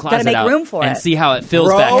 clean your closet make out room for and it. see how it fills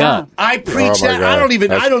back up. I preach Oh my that. God.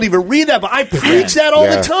 I don't even read that, but I preach that all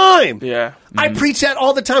the time. Yeah. I preach that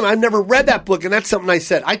all the time. I've never read that book, and that's something I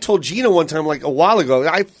said. I told Gina one time, like a while ago,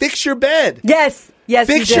 I fix your bed. Yes. Yes,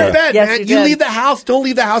 Fix you did. your bed, yes, man. You You did. leave the house. Don't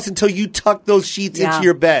leave the house until you tuck those sheets into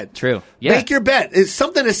your bed. True. Yeah. Make your bed. It's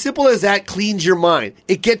something as simple as that cleans your mind.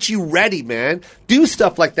 It gets you ready, man. Do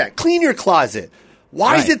stuff like that. Clean your closet.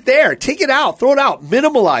 Why is it there? Take it out. Throw it out.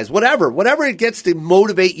 Minimalize. Whatever it gets to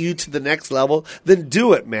motivate you to the next level, then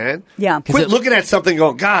do it, man. Yeah. Quit looking at something and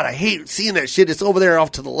going, God, I hate seeing that shit. It's over there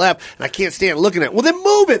off to the left, and I can't stand looking at it. Well, then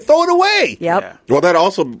move it. Throw it away. Yep. Yeah. Well, that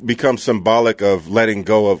also becomes symbolic of letting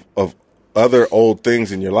go of other old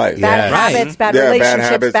things in your life. Bad Yes. habits, bad Yeah, bad relationships,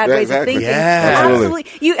 habits. bad Yeah, ways exactly. of thinking. Yeah.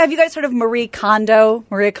 Absolutely. Have you guys heard of Marie Kondo?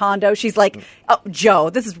 Maria Kondo. She's like, Joe,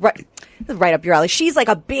 this is right up your alley. She's like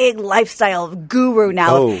a big lifestyle guru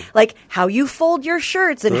now. Oh. Of like how you fold your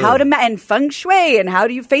shirts and how to and feng shui and how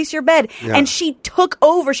do you face your bed. Yeah. And she took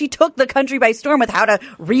the country by storm with how to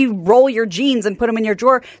re-roll your jeans and put them in your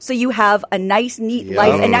drawer so you have a nice, neat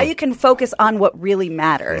life. And now you can focus on what really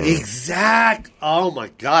matters. Exact. Oh, my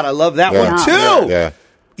God. I love that Yeah. one, too. Yeah.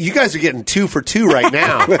 You guys are getting 2 for 2 right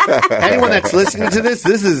now. Anyone that's listening to this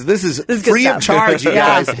is good free of stuff. charge, you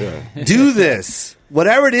Yeah. guys. Do this.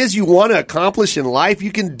 Whatever it is you want to accomplish in life,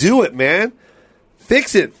 you can do it, man.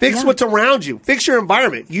 Fix it. Fix what's around you. Fix your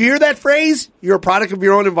environment. You hear that phrase? You're a product of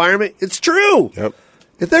your own environment. It's true. Yep.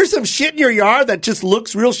 If there's some shit in your yard that just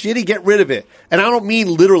looks real shitty, get rid of it. And I don't mean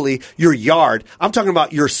literally your yard. I'm talking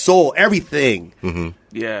about your soul, everything.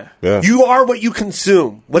 Yeah. Yeah. You are what you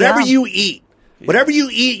consume. Whatever Yeah. you eat. Whatever you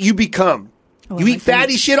eat, you become. You eat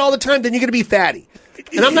fatty shit all the time, then you're going to be fatty.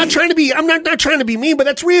 And I'm not trying to be mean, but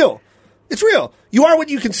that's real. It's real. You are what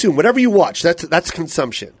you consume. Whatever you watch, that's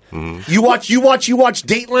consumption. You watch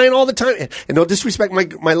Dateline all the time. And no disrespect,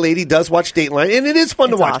 my lady does watch Dateline, and it is fun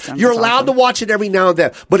to watch. Awesome. You're It's allowed awesome. to watch it every now and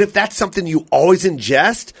then. But if that's something you always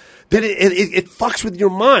ingest, then it fucks with your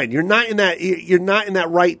mind. You're not in that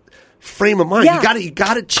right frame of mind. Yeah. You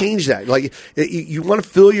gotta change that. Like you want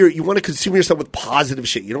to you want to consume yourself with positive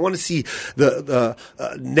shit. You don't want to see the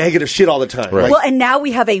negative shit all the time. Right. Like, Well, and now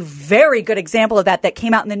we have a very good example of that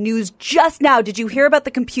came out in the news just now. Did you hear about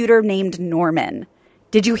the computer named Norman?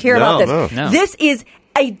 Did you hear about this? No. This is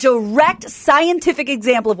a direct scientific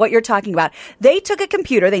example of what you're talking about. They took a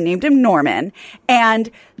computer, they named him Norman, and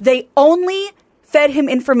they only fed him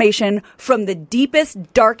information from the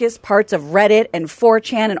deepest, darkest parts of Reddit and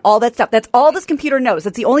 4chan and all that stuff. That's all this computer knows.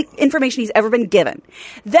 That's the only information he's ever been given.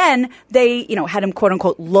 Then they, had him quote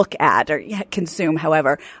unquote look at or consume,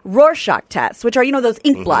 however, Rorschach tests, which are, those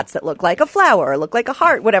ink blots that look like a flower or look like a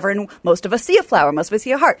heart, whatever. And most of us see a flower, most of us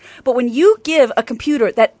see a heart. But when you give a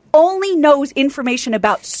computer that only knows information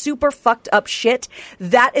about super fucked up shit,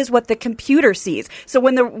 that is what the computer sees. So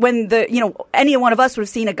when any one of us would have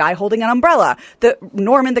seen a guy holding an umbrella,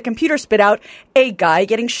 Norman, the computer, spit out a guy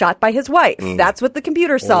getting shot by his wife. That's what the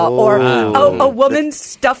computer saw. Or a woman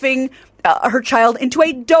stuffing her child into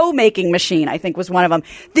a dough making machine, I think was one of them.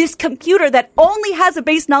 This computer that only has a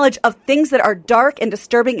base knowledge of things that are dark and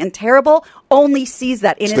disturbing and terrible only sees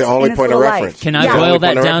that in its point of little reference. life. Can I Yeah. boil Only that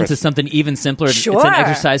point of down reference. to something even simpler? Sure. It's an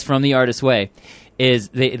exercise from the artist's way. Is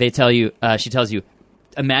they tell you, she tells you,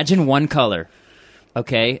 imagine one color.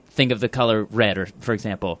 Okay, think of the color red, or for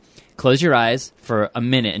example, close your eyes for a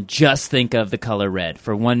minute and just think of the color red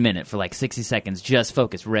for 1 minute, for like 60 seconds. Just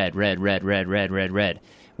focus red, red, red, red, red, red, red.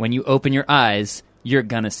 When you open your eyes, you're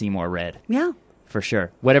gonna see more red. Yeah. For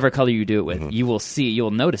sure. Whatever color you do it with,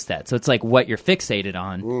 you'll notice that. So it's like what you're fixated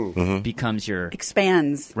on becomes your...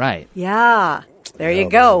 Expands. Right. Yeah. There you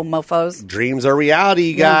go, mofos. dreams are reality,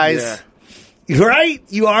 you guys. Right?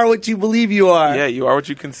 You are what you believe you are. Yeah, you are what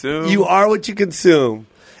you consume. You are what you consume.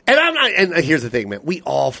 And I'm not. And here's the thing, man. We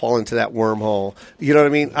all fall into that wormhole. You know what I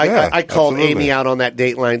mean? I called absolutely. Amy out on that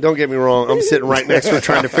Dateline. Don't get me wrong. I'm sitting right next to her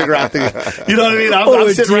trying to figure out things. You know what I mean?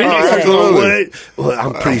 I'm sitting right next to her. absolutely. Well,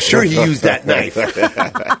 I'm pretty sure he used that knife.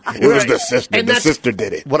 It was the sister. And The that's- sister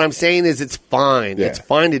did it. What I'm saying is, it's fine. Yeah. It's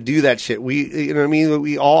fine to do that shit. You know what I mean?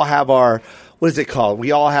 We all have our, what is it called?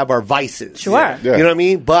 We all have our vices. Sure. Yeah. You know what I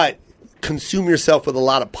mean? But consume yourself with a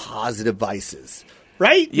lot of positive vices.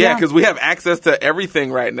 Right? Yeah, because we have access to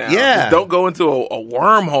everything right now. Yeah. Just don't go into a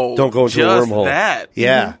wormhole. Don't go into Just a wormhole. that.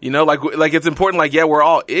 Yeah. You know, like it's important. Like, yeah, we're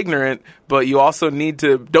all ignorant, but you also need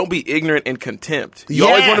to don't be ignorant in contempt. You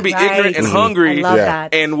always Yeah. want to be Right. ignorant and hungry. I love Yeah.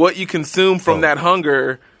 that. And what you consume from that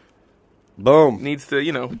hunger Boom. needs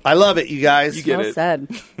to, I love it, you guys. you get Well it. said.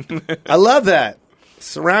 I love that.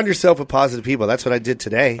 Surround yourself with positive people. That's what I did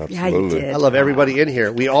today. Yeah, you Absolutely. did. I love everybody in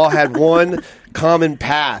here. We all had one common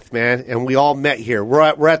path, man, and we all met here. We're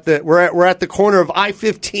at the corner of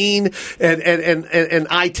I-15 and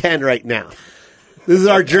I-10 right now. This is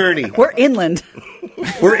our journey. We're inland.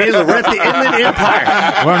 We're at the Inland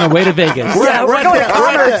Empire. We're on our way to Vegas. We're Yeah, we're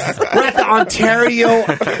at the Ontario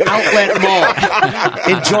Outlet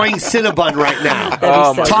Mall, enjoying Cinnabon right now.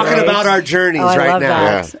 That'd be so Talking great. about our journeys Oh, I right love now.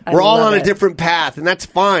 that. I We're all love on a it. different path, and that's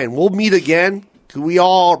fine. We'll meet again. 'Cause we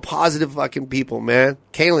all are positive fucking people, man.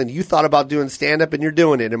 Kaylin, you thought about doing stand-up, and you're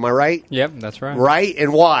doing it. Am I right? Yep, that's right. Right?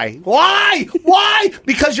 And why? Why? Why?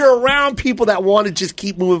 Because you're around people that want to just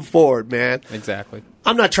keep moving forward, man. Exactly.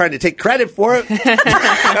 I'm not trying to take credit for it,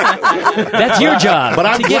 That's your job. but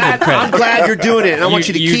I'm to give glad. it credit. I'm glad you're doing it, and I want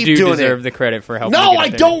you to keep do doing deserve it. the credit for helping. No, me get I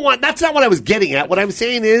there. don't want. That's not what I was getting at. What I'm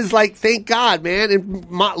saying is, like, thank God, man, and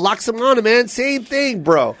Loxamana, man, same thing,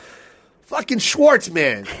 bro. Fucking Schwartz,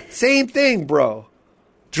 man, same thing, bro.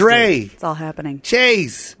 Dre, It's all happening.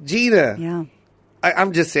 Chase, Gina. Yeah.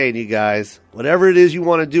 I'm just saying, you guys, whatever it is you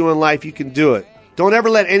want to do in life, you can do it. Don't ever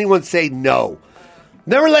let anyone say no.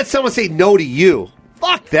 Never let someone say no to you.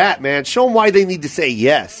 Fuck that, man. Show them why they need to say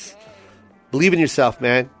yes. Believe in yourself,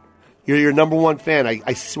 man. You're your number one fan.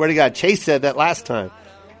 I swear to God, Chase said that last time.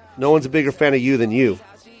 No one's a bigger fan of you than you.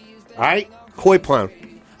 All right? Koy Pond.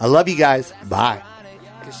 I love you guys. Bye.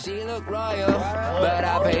 She look royal, but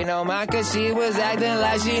I pay no mind cause she was acting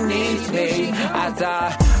like she needs me. I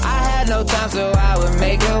thought I had no time so I would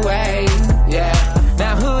make her wait. Yeah,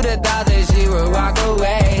 now who'd have thought that she would walk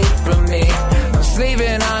away from me? I'm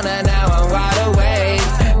sleeping on her now, I'm wide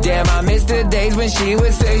awake. Damn, I miss the days when she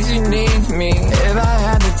would say she needs me. If I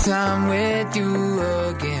had the time with you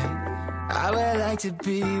again, I would like to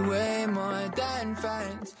be way more than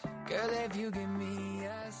friends. Girl, if you give me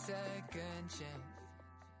a second chance.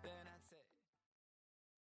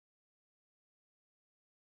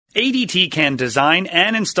 ADT can design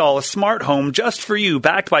and install a smart home just for you,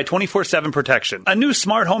 backed by 24/7 protection. A new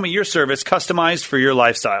smart home at your service, customized for your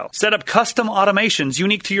lifestyle. Set up custom automations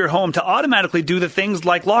unique to your home to automatically do the things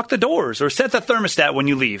like lock the doors or set the thermostat when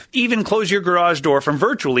you leave. Even close your garage door from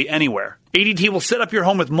virtually anywhere. ADT will set up your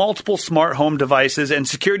home with multiple smart home devices and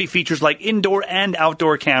security features like indoor and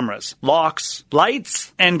outdoor cameras, locks,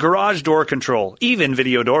 lights, and garage door control, even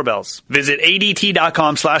video doorbells. Visit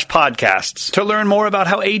ADT.com/podcasts to learn more about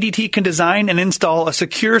how ADT can design and install a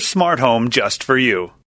secure smart home just for you.